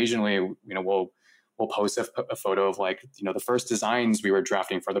occasionally, we'll post a photo of like, the first designs we were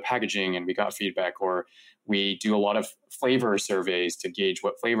drafting for the packaging and we got feedback, or we do a lot of flavor surveys to gauge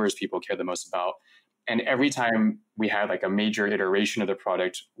what flavors people care the most about. And every time we had like a major iteration of the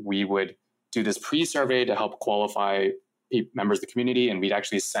product, we would do this pre-survey to help qualify members of the community. And we'd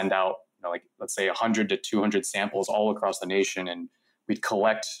actually send out, let's say 100 to 200 samples all across the nation. And we'd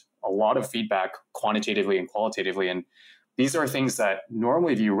collect a lot of feedback quantitatively and qualitatively. And these are things that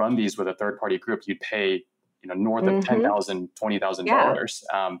normally, if you run these with a third-party group, you'd pay, north of $10,000,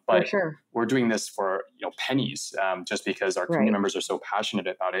 $20,000. But we're doing this for pennies, just because our community members are so passionate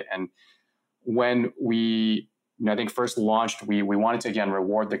about it. And when we, I think first launched, we wanted to again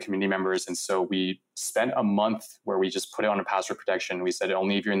reward the community members, and so we spent a month where we just put it on a password protection. We said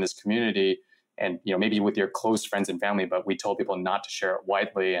only if you're in this community, and maybe with your close friends and family, but we told people not to share it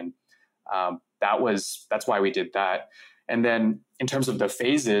widely, and that's why we did that. And then in terms of the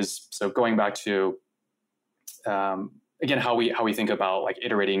phases, so going back to, again, how we think about like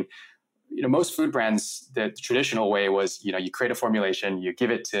iterating, most food brands, the traditional way was, you create a formulation, you give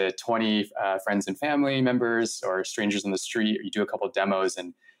it to 20 friends and family members or strangers in the street, or you do a couple of demos,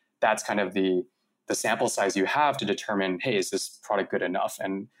 and that's kind of the sample size you have to determine, hey, is this product good enough?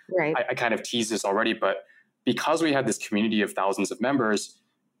 And I kind of teased this already, but because we had this community of thousands of members,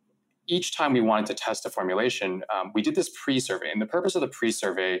 each time we wanted to test a formulation, we did this pre-survey. And the purpose of the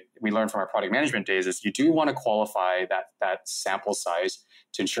pre-survey, we learned from our product management days, is you do want to qualify that sample size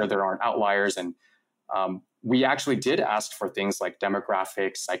to ensure there aren't outliers. And we actually did ask for things like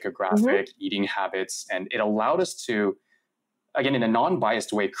demographic, psychographic, eating habits. And it allowed us to, again, in a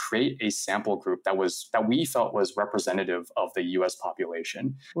non-biased way, create a sample group that we felt was representative of the US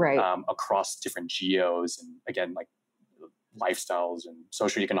population across different geos, and again, like lifestyles and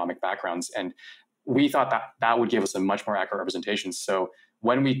socioeconomic backgrounds. And we thought that would give us a much more accurate representation. So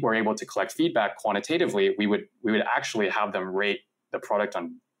when we were able to collect feedback quantitatively, we would actually have them rate the product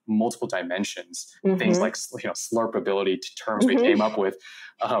on multiple dimensions, things like slurpability, terms we came up with.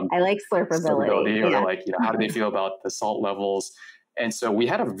 I like slurpability. Or like, how do they feel about the salt levels? And so we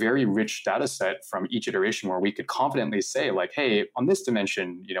had a very rich data set from each iteration where we could confidently say like, hey, on this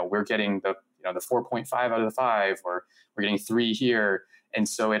dimension, we're getting the 4.5 out of the 5, or we're getting 3 here. And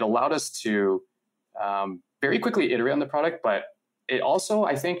so it allowed us to very quickly iterate on the product, but it also,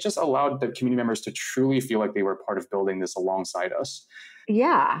 I think, just allowed the community members to truly feel like they were part of building this alongside us.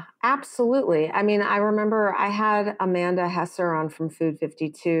 Yeah, absolutely. I mean, I remember I had Amanda Hesser on from Food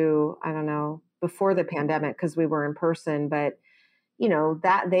 52, I don't know, before the pandemic, because we were in person, but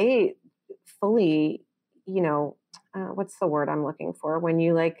that they fully, what's the word I'm looking for? When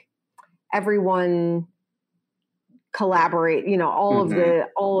you like everyone collaborate, all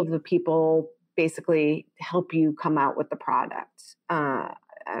of the people basically help you come out with the product. I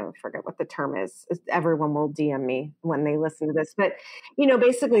forget what the term is. Everyone will DM me when they listen to this, but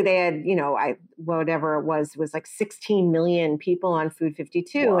basically they had, whatever it was like 16 million people on Food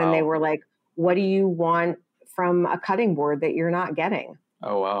 52. Wow. And they were like, what do you want from a cutting board that you're not getting?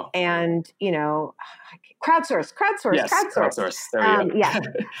 Oh, wow. And, crowdsource. Yes, crowdsource. There you go. Yeah.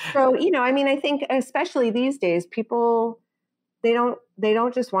 So, I think especially these days, people, they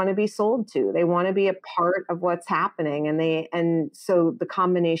don't just want to be sold to, they want to be a part of what's happening. And so the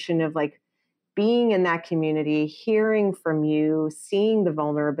combination of like being in that community, hearing from you, seeing the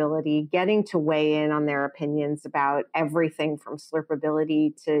vulnerability, getting to weigh in on their opinions about everything from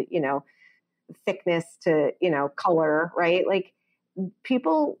slurpability to, thickness to, color, right? Like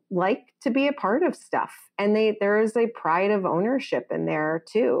people like to be a part of stuff, and there is a pride of ownership in there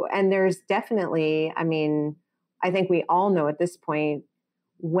too. And there's definitely, I think we all know at this point,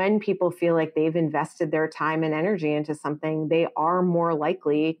 when people feel like they've invested their time and energy into something, they are more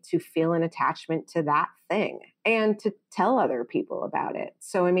likely to feel an attachment to that thing and to tell other people about it.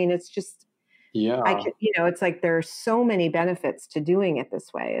 So, it's just, it's like there are so many benefits to doing it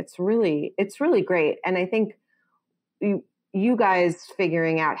this way. It's really great. And I think you guys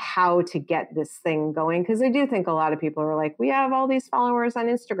figuring out how to get this thing going, because I do think a lot of people are like, we have all these followers on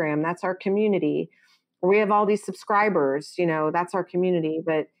Instagram, that's our community. We have all these subscribers, that's our community,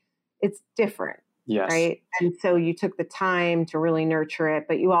 but it's different. Yes. Right. And so you took the time to really nurture it,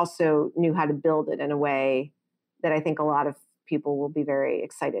 but you also knew how to build it in a way that I think a lot of people will be very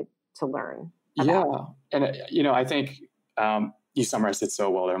excited to learn about. Yeah. And, I think you summarized it so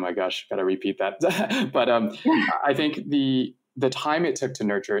well there. Oh my gosh, got to repeat that. But I think the time it took to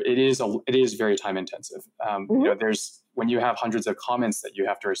nurture, it is very time intensive. There's, when you have hundreds of comments that you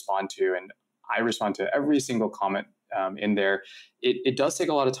have to respond to, and I respond to every single comment in there. It does take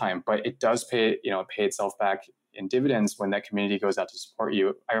a lot of time, but it does pay itself back in dividends when that community goes out to support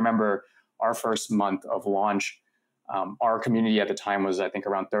you. I remember our first month of launch, our community at the time was, I think,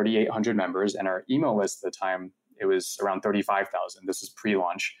 around 3,800 members, and our email list at the time, it was around 35,000. This is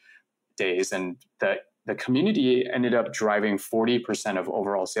pre-launch days, and the community ended up driving 40% of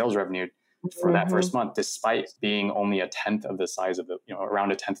overall sales revenue for that first month, despite being only around a tenth of the size of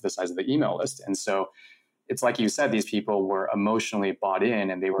the email list. And so it's like you said, these people were emotionally bought in,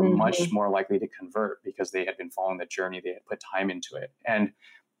 and they were much more likely to convert because they had been following the journey, they had put time into it. And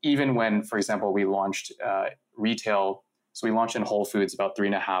even when, for example, we launched retail, so we launched in Whole Foods about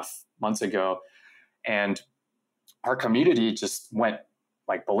 3.5 months ago, and our community just went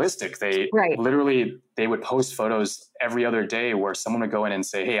like ballistic. They they would post photos every other day where someone would go in and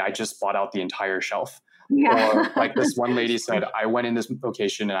say, hey, I just bought out the entire shelf. Yeah. Or like this one lady said, I went in this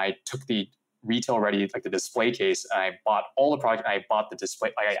location and I took the retail ready, like the display case, and I bought all the product, and I bought the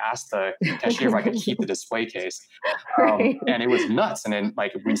display. Like I asked the cashier if I could keep the display case. And it was nuts. And then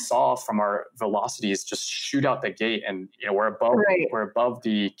like we saw from our velocities just shoot out the gate, and we're above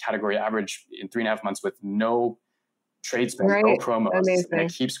the category average in 3.5 months with no tradesmen, no promos. Amazing. And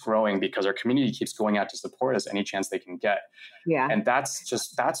it keeps growing because our community keeps going out to support us any chance they can get. Yeah. And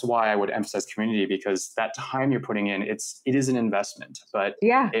that's why I would emphasize community, because that time you're putting in, it is an investment, but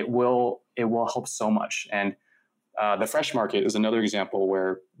it will help so much. And the Fresh Market is another example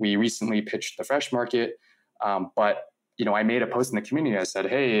where we recently pitched the Fresh Market. But I made a post in the community. I said,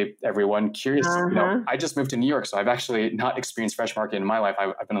 hey, everyone, curious, I just moved to New York, so I've actually not experienced Fresh Market in my life.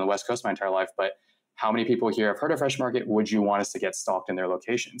 I've been on the West Coast my entire life, but how many people here have heard of Fresh Market? Would you want us to get stocked in their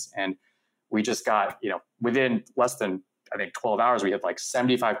locations? And we just got, within less than, I think, 12 hours, we had like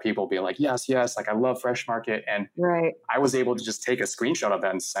 75 people be like, yes, like I love Fresh Market. And I was able to just take a screenshot of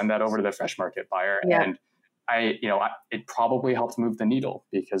that and send that over to the Fresh Market buyer. Yeah. And it probably helped move the needle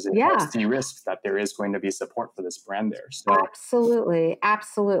because it helps de-risk that there is going to be support for this brand there. So.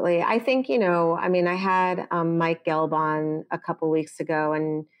 Absolutely. I think, I had Mike Gelb on a couple of weeks ago,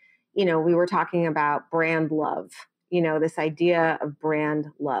 and we were talking about brand love, this idea of brand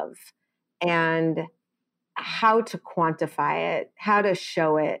love. And how to quantify it, how to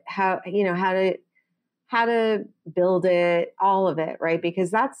show it, how to build it, all of it, right?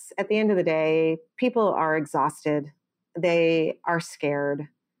 Because that's, at the end of the day, people are exhausted. They are scared.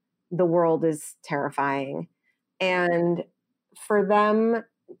 The world is terrifying. And for them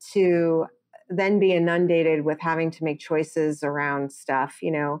to then be inundated with having to make choices around stuff,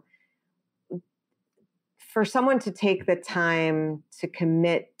 for someone to take the time to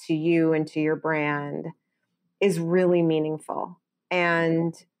commit to you and to your brand is really meaningful.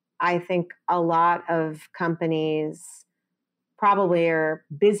 And I think a lot of companies probably are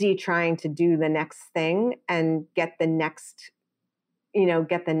busy trying to do the next thing and get the next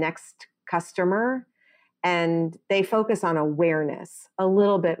customer. And they focus on awareness a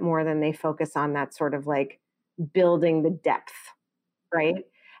little bit more than they focus on that sort of like building the depth, right?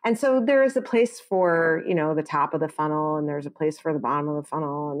 And so there is a place for, the top of the funnel, and there's a place for the bottom of the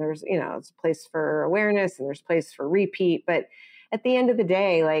funnel, and there's, it's a place for awareness, and there's a place for repeat. But at the end of the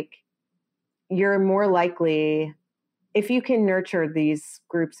day, like, you're more likely, if you can nurture these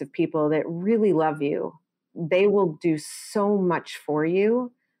groups of people that really love you, they will do so much for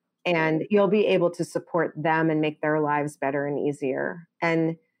you, and you'll be able to support them and make their lives better and easier.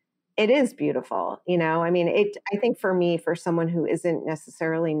 And it is beautiful, I think for me, for someone who isn't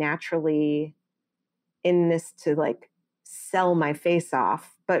necessarily naturally in this to like sell my face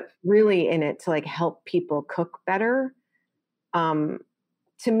off, but really in it to like help people cook better, to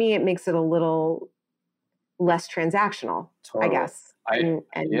me, it makes it a little less transactional, I guess. And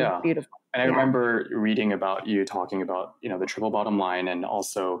beautiful. And I remember reading about you talking about, the triple bottom line, and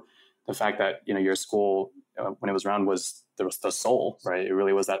also the fact that, your school, when it was around, there was the soul, right? It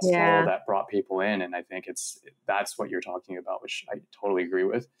really was that soul that brought people in. And I think that's what you're talking about, which I totally agree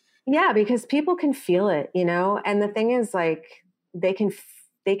with. Yeah, because people can feel it, and the thing is, like, they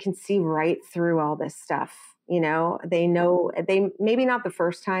can see right through all this stuff, they know, they maybe not the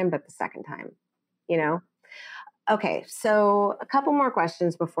first time, but the second time, Okay. So a couple more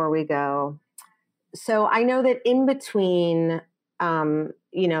questions before we go. So I know that in between,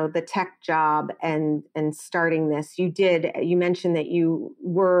 the tech job and starting this, you mentioned that you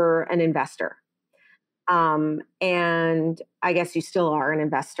were an investor. And I guess you still are an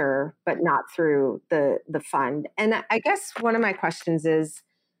investor, but not through the fund. And I guess one of my questions is,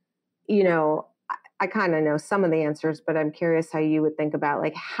 I kind of know some of the answers, but I'm curious how you would think about,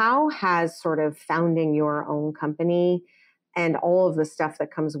 like, how has sort of founding your own company and all of the stuff that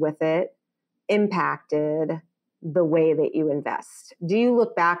comes with it impacted the way that you invest? Do you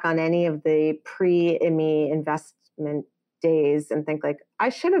look back on any of the pre-IMI investment days and think like, I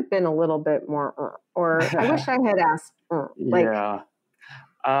should have been a little bit more, or I wish I had asked?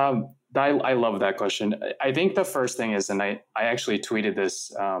 I love that question. I think the first thing is, and I actually tweeted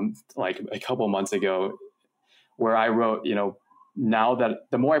this like a couple months ago, where I wrote, now that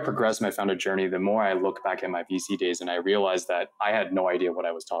the more I progress my founder journey, the more I look back at my VC days, and I realized that I had no idea what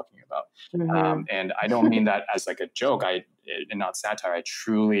I was talking about. Mm-hmm. And I don't mean that as like a joke, and not satire. I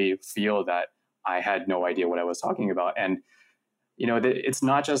truly feel that I had no idea what I was talking about. And, it's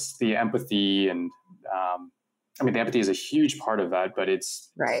not just the empathy and, the empathy is a huge part of that, but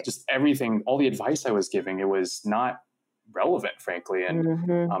it's just everything, all the advice I was giving, it was not relevant, frankly. And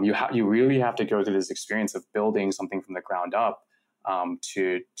mm-hmm. You really have to go through this experience of building something from the ground up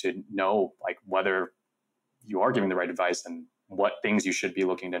to know, like, whether you are giving the right advice and what things you should be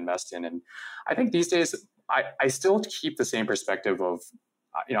looking to invest in. And I think these days, I still keep the same perspective of,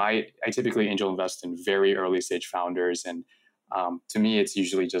 I typically angel invest in very early stage founders. And to me, it's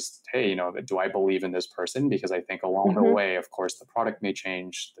usually just, hey, do I believe in this person? Because I think along mm-hmm. the way, of course, the product may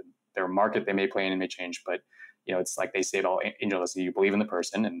change, their market they may play in may change, but it's like they say about angel investing, you believe in the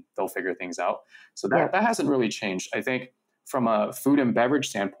person and they'll figure things out. So that hasn't really changed. I think from a food and beverage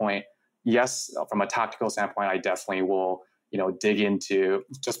standpoint, yes, from a tactical standpoint, I definitely will, dig into,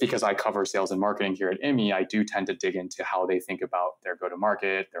 just because I cover sales and marketing here at IMI, I do tend to dig into how they think about their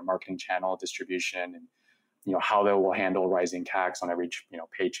go-to-market, their marketing channel distribution, and how they will handle rising CACs on every,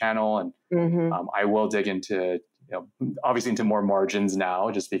 paid channel. And mm-hmm. I will dig into, obviously into more margins now,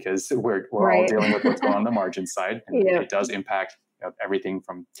 just because we're all dealing with what's going on the margin side. And it does impact everything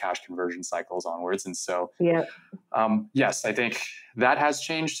from cash conversion cycles onwards. And so, yes, I think that has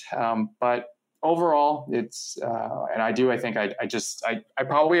changed. But overall, it's and I think I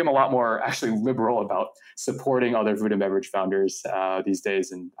probably am a lot more actually liberal about supporting other food and beverage founders these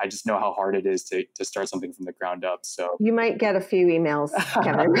days, and I just know how hard it is to start something from the ground up. So you might get a few emails,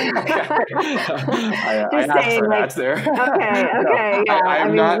 Kevin. I asked for that there. Okay, yeah. I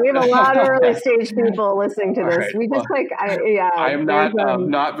mean, we have a lot of early stage people listening to this. Right, We just I am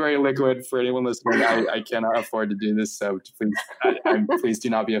not very liquid for anyone listening. I cannot afford to do this, so please do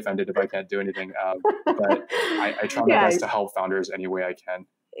not be offended if I can't do anything. But I try my best to help founders any way I can.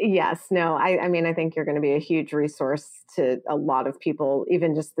 Yes, no, I mean, I think you're going to be a huge resource to a lot of people,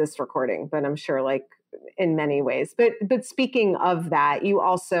 even just this recording, but I'm sure like in many ways. But speaking of that, you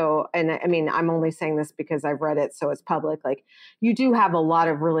also, and I mean, I'm only saying this because I've read it, so it's public. Like, you do have a lot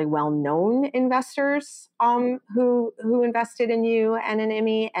of really well-known investors who invested in you and in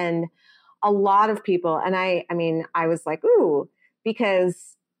IMMI, and a lot of people. And I mean, I was like, ooh,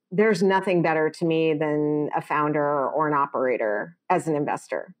 because there's nothing better to me than a founder or an operator as an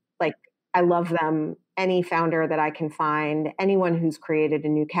investor. Like, I love them. Any founder that I can find, anyone who's created a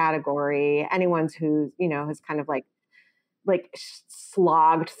new category, anyone who, has kind of like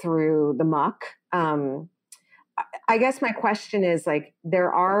slogged through the muck. I guess my question is, like,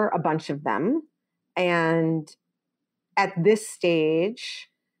 there are a bunch of them. And at this stage,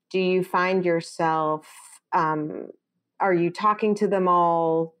 do you find yourself, are you talking to them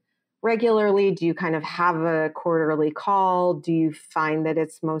all regularly? Do you kind of have a quarterly call? Do you find that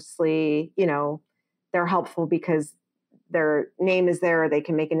it's mostly, they're helpful because their name is there, or they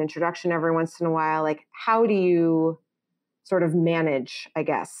can make an introduction every once in a while? Like, how do you sort of manage, I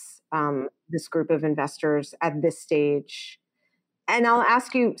guess, this group of investors at this stage? And I'll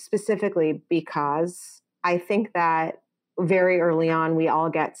ask you specifically because I think that very early on, we all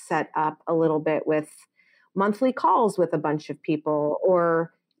get set up a little bit with monthly calls with a bunch of people,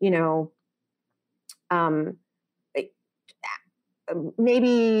 or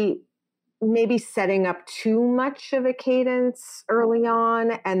maybe setting up too much of a cadence early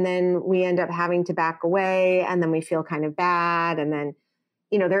on, and then we end up having to back away, and then we feel kind of bad, and then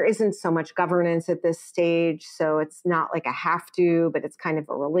there isn't so much governance at this stage, so it's not like a have to, but it's kind of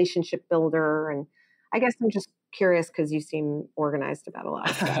a relationship builder. And I guess I'm just curious because you seem organized about a lot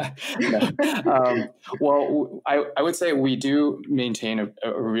of stuff. Well, I would say we do maintain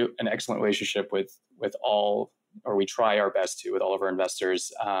an excellent relationship with all, or we try our best to, with all of our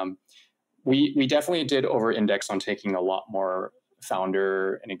investors. We definitely did over-index on taking a lot more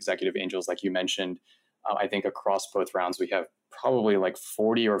founder and executive angels, like you mentioned. I think across both rounds, we have probably like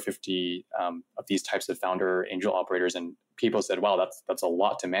 40 or 50 of these types of founder angel operators, and people said, wow, that's a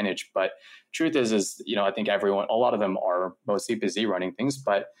lot to manage. But truth is, I think a lot of them are mostly busy running things,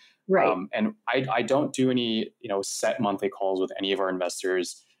 but right. And I don't do any, set monthly calls with any of our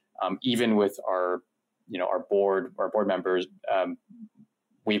investors, even with our board members.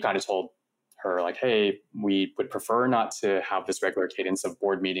 We've kind of told her, like, hey, we would prefer not to have this regular cadence of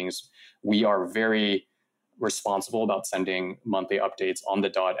board meetings. We are very responsible about sending monthly updates on the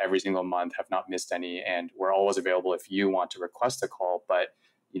dot every single month, have not missed any, and we're always available if you want to request a call. But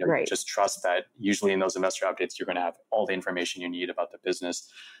right. Just trust that usually in those investor updates, you're going to have all the information you need about the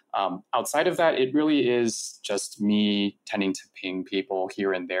business. Outside of that, it really is just me tending to ping people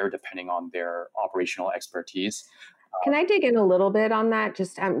here and there, depending on their operational expertise. Can I dig in a little bit on that?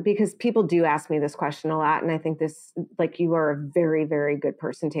 Just because people do ask me this question a lot, and I think this, like, you are a very, very good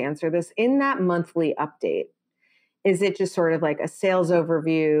person to answer this. In that monthly update, is it just sort of like a sales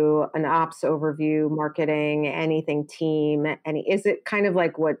overview, an ops overview, marketing, anything team? Is it kind of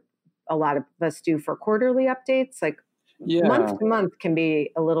like what a lot of us do for quarterly updates? Like, month to month can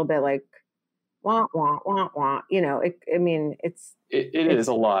be a little bit like, wah, wah, wah, wah. It is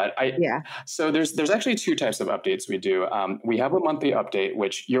a lot. So there's actually two types of updates we do. We have a monthly update,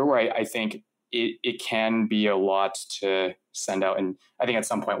 which, you're right, I think it can be a lot to send out. And I think at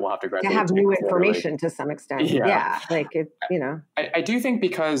some point we'll have to graduate to have new information to some extent. Yeah. I do think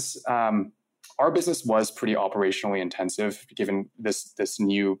because our business was pretty operationally intensive, given this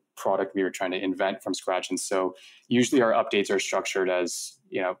new product we were trying to invent from scratch. And so usually our updates are structured as,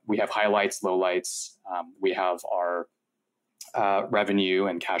 we have highlights, lowlights, we have our revenue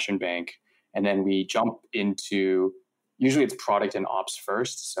and cash in bank, and then we jump into, usually it's product and ops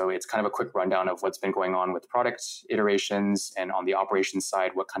first. So it's kind of a quick rundown of what's been going on with product iterations, and on the operations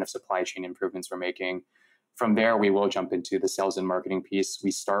side, what kind of supply chain improvements we're making. From there, we will jump into the sales and marketing piece.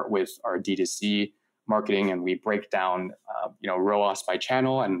 We start with our D2C marketing, and we break down, ROAS by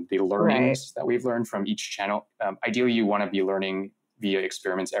channel and the learnings that we've learned from each channel. Ideally, you want to be learning via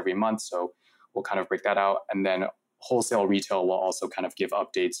experiments every month. So we'll kind of break that out. And then wholesale retail will also kind of give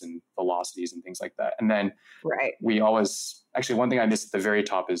updates and velocities and things like that. And then we always, actually, one thing I missed at the very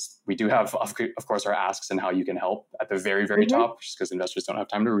top is we do have, of course, our asks and how you can help at the very, very top, just because investors don't have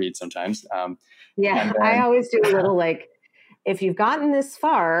time to read sometimes. I always do a little like, if you've gotten this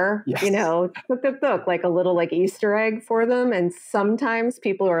far, like a little like Easter egg for them. And sometimes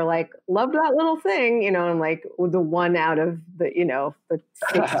people are like, love that little thing, and like the one out of the, the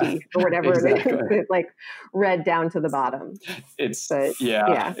 60 or whatever it is, it like read down to the bottom. It's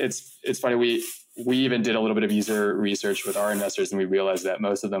funny. We even did a little bit of user research with our investors, and we realized that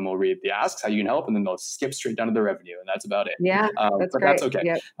most of them will read the asks, how you can help, and then they'll skip straight down to the revenue, and that's about it. Yeah, that's great. That's okay.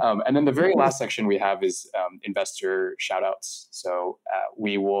 Yep. And then the very last section we have is investor shout outs. So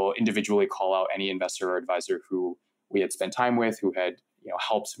we will individually call out any investor or advisor who we had spent time with, who had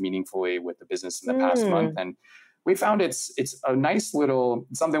helped meaningfully with the business in the past month. And we found it's a nice little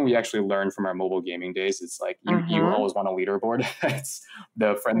something we actually learned from our mobile gaming days. It's like you always want a leaderboard. It's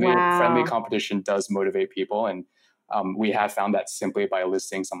the friendly competition does motivate people, and we have found that simply by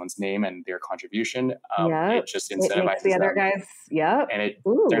listing someone's name and their contribution, it just incentivizes the other guys. And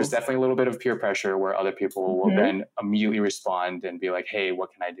there's definitely a little bit of peer pressure where other people will then immediately respond and be like, "Hey,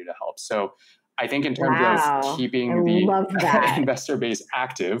 what can I do to help?" So I think in terms of keeping the investor base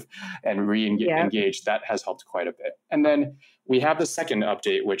active and re-engaged, that has helped quite a bit. And then we have the second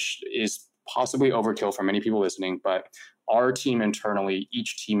update, which is possibly overkill for many people listening, but our team internally,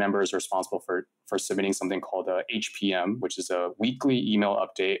 each team member is responsible for submitting something called a HPM, which is a weekly email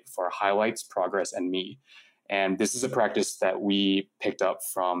update for highlights, progress, and me. And this is a practice that we picked up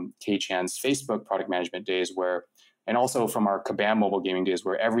from K-Chan's Facebook product management days and also from our Kabam mobile gaming days,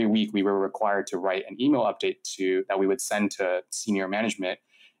 where every week we were required to write an email update that we would send to senior management.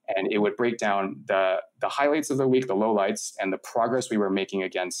 And it would break down the highlights of the week, the lowlights, and the progress we were making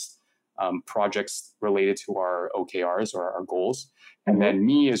against projects related to our OKRs or our goals. And then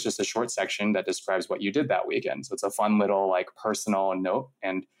me is just a short section that describes what you did that weekend. So it's a fun little like personal note.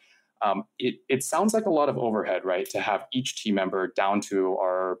 And it sounds like a lot of overhead, right? To have each team member down to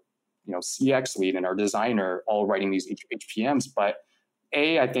our CX lead and our designer all writing these HPMs. But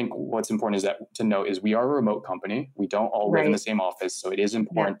I think what's important to note is we are a remote company. We don't all live in the same office. So it is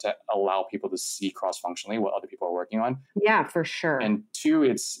important to allow people to see cross-functionally what other people are working on. Yeah, for sure. And two,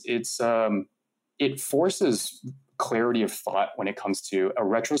 it forces clarity of thought when it comes to a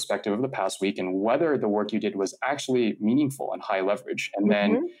retrospective of the past week and whether the work you did was actually meaningful and high leverage. And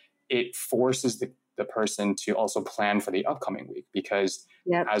then it forces the person to also plan for the upcoming week, because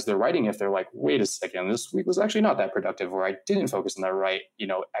as they're writing, if they're like, wait a second, this week was actually not that productive, or I didn't focus on the right,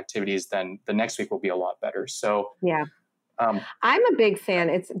 activities, then the next week will be a lot better. So I'm a big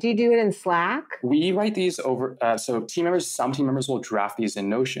fan. Do you do it in Slack? We write these over. So some team members will draft these in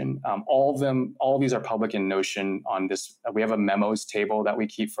Notion. All of these are public in Notion on this. We have a memos table that we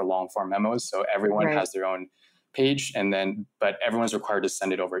keep for long form memos. So everyone has their own page, but everyone's required to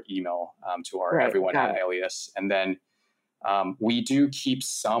send it over email to our everyone at Alias. And then we do keep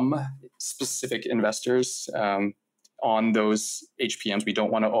some specific investors on those HPMs. We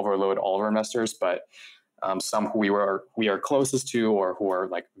don't want to overload all of our investors, but some who we are closest to, or who are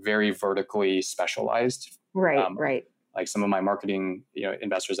like very vertically specialized. Right. Like some of my marketing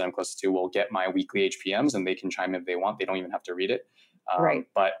investors that I'm closest to will get my weekly HPMs, and they can chime in if they want. They don't even have to read it.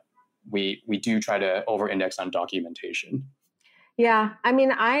 But we do try to over-index on documentation. Yeah. I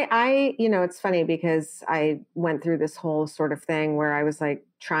mean, I it's funny because I went through this whole sort of thing where I was like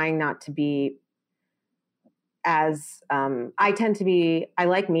trying not to be as, I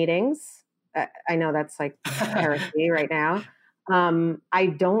like meetings. I know that's like heresy right now. I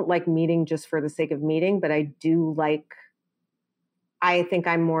don't like meeting just for the sake of meeting, but I think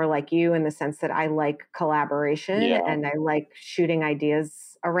I'm more like you in the sense that I like collaboration and I like shooting ideas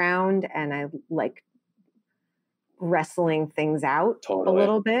around, and I like wrestling things out a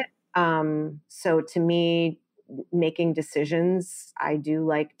little bit. So to me, making decisions, I do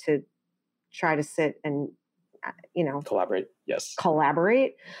like to try to sit and, collaborate. Yes.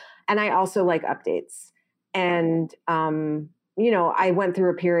 Collaborate. And I also like updates. And, I went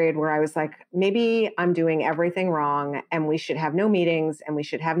through a period where I was like, maybe I'm doing everything wrong and we should have no meetings and we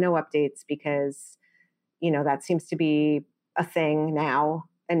should have no updates because, that seems to be a thing now.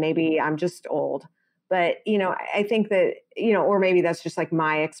 And maybe I'm just old. But, I think that, or maybe that's just like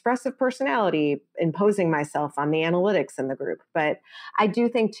my expressive personality imposing myself on the analytics in the group. But I do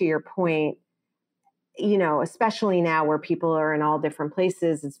think, to your point, especially now where people are in all different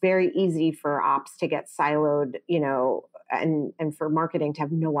places, it's very easy for ops to get siloed, and for marketing to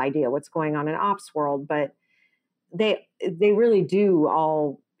have no idea what's going on in ops world. But they really do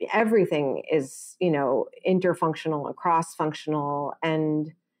all, everything is, interfunctional and cross-functional.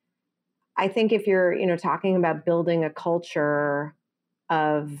 And I think if you're, talking about building a culture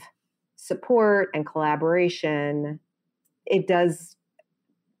of support and collaboration, it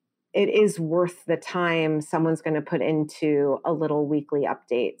is worth the time someone's going to put into a little weekly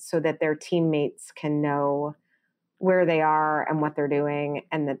update so that their teammates can know where they are and what they're doing,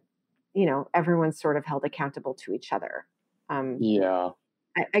 and that, everyone's sort of held accountable to each other.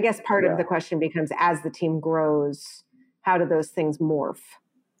 I guess part of the question becomes, as the team grows, how do those things morph?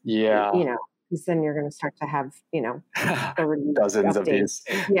 Yeah. Because then you're going to start to have, 30 dozens updates. of these.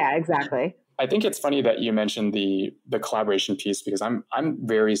 Yeah, exactly. I think it's funny that you mentioned the collaboration piece, because I'm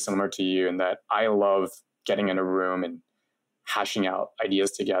very similar to you in that I love getting in a room and hashing out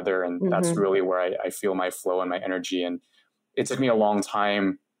ideas together. And that's really where I feel my flow and my energy. And it took me a long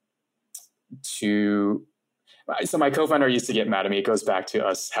time so my co-founder used to get mad at me. It goes back to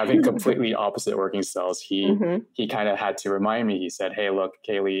us having completely opposite working styles. He kind of had to remind me. He said, hey, look,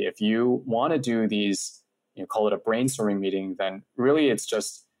 Kaylee, if you want to do these, call it a brainstorming meeting, then really it's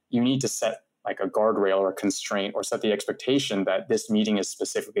just, you need to set like a guardrail or a constraint, or set the expectation that this meeting is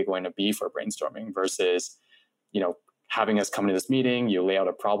specifically going to be for brainstorming, versus, having us come to this meeting, you lay out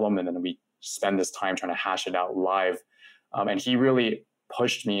a problem, and then we spend this time trying to hash it out live. And he really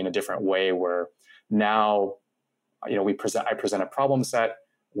pushed me in a different way, where now, I present a problem set,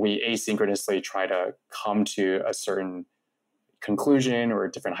 we asynchronously try to come to a certain conclusion or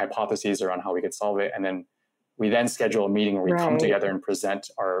different hypotheses around how we could solve it. And then we then schedule a meeting where we come together and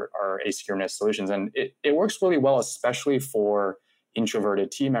present our asynchronous solutions. And it works really well, especially for introverted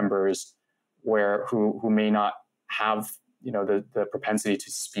team members who may not have, the propensity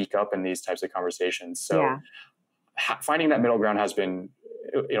to speak up in these types of conversations. So finding that middle ground has been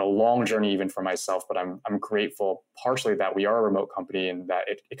a long journey even for myself, but I'm grateful partially that we are a remote company and that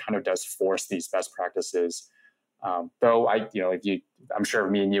it kind of does force these best practices. Though I'm sure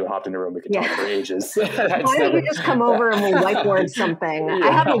me and you hopped in a room, we could talk for ages. Why don't you just come over and we'll whiteboard something?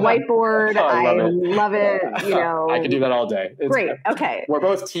 I have a whiteboard. I love it. I could do that all day. It's great. Okay. We're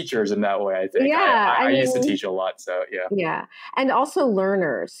both teachers in that way, I think. Yeah. I used to teach a lot. So yeah. Yeah. And also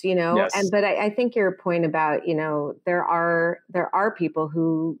learners, Yes. but I think your point about, there are people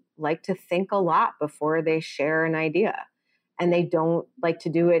who like to think a lot before they share an idea, and they don't like to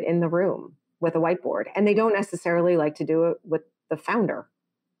do it in the room with a whiteboard, and they don't necessarily like to do it with the founder.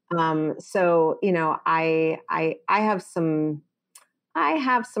 So, I have some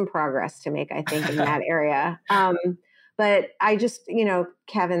progress to make, I think, in that area. But I just,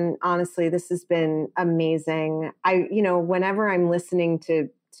 Kevin, honestly, this has been amazing. Whenever I'm listening to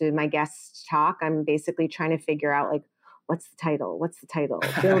my guests talk, I'm basically trying to figure out, like, what's the title?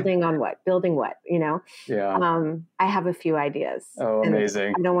 Building on what? Building what? Yeah. I have a few ideas. Oh,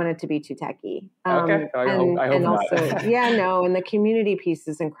 amazing. I don't want it to be too techy. Okay. I hope also, not. and the community piece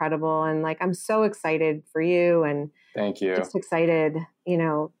is incredible. And I'm so excited for you, and thank you. Just excited,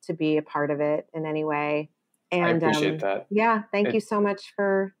 to be a part of it in any way. And I appreciate that. Yeah. Thank you so much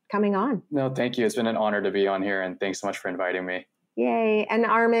for coming on. No, thank you. It's been an honor to be on here, and thanks so much for inviting me. Yay. And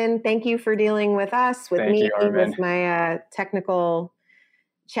Armin, thank you for dealing with us, with with my technical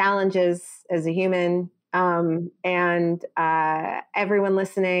challenges as a human. And everyone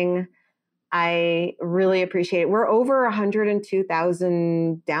listening, I really appreciate it. We're over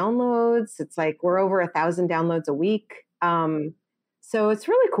 102,000 downloads. It's like we're over 1,000 downloads a week. So it's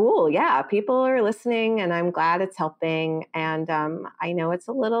really cool. Yeah, people are listening, and I'm glad it's helping. And I know it's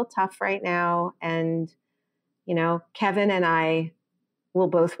a little tough right now. And Kevin and I will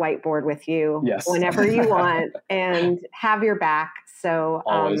both whiteboard with you whenever you want, and have your back. So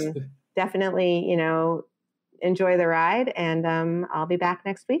definitely, enjoy the ride. And I'll be back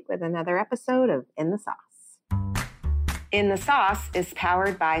next week with another episode of In the Sauce. In the Sauce is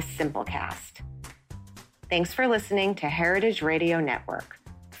powered by Simplecast. Thanks for listening to Heritage Radio Network,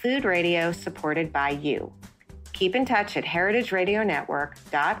 food radio supported by you. Keep in touch at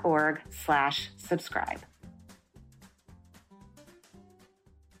heritageradionetwork.org/subscribe.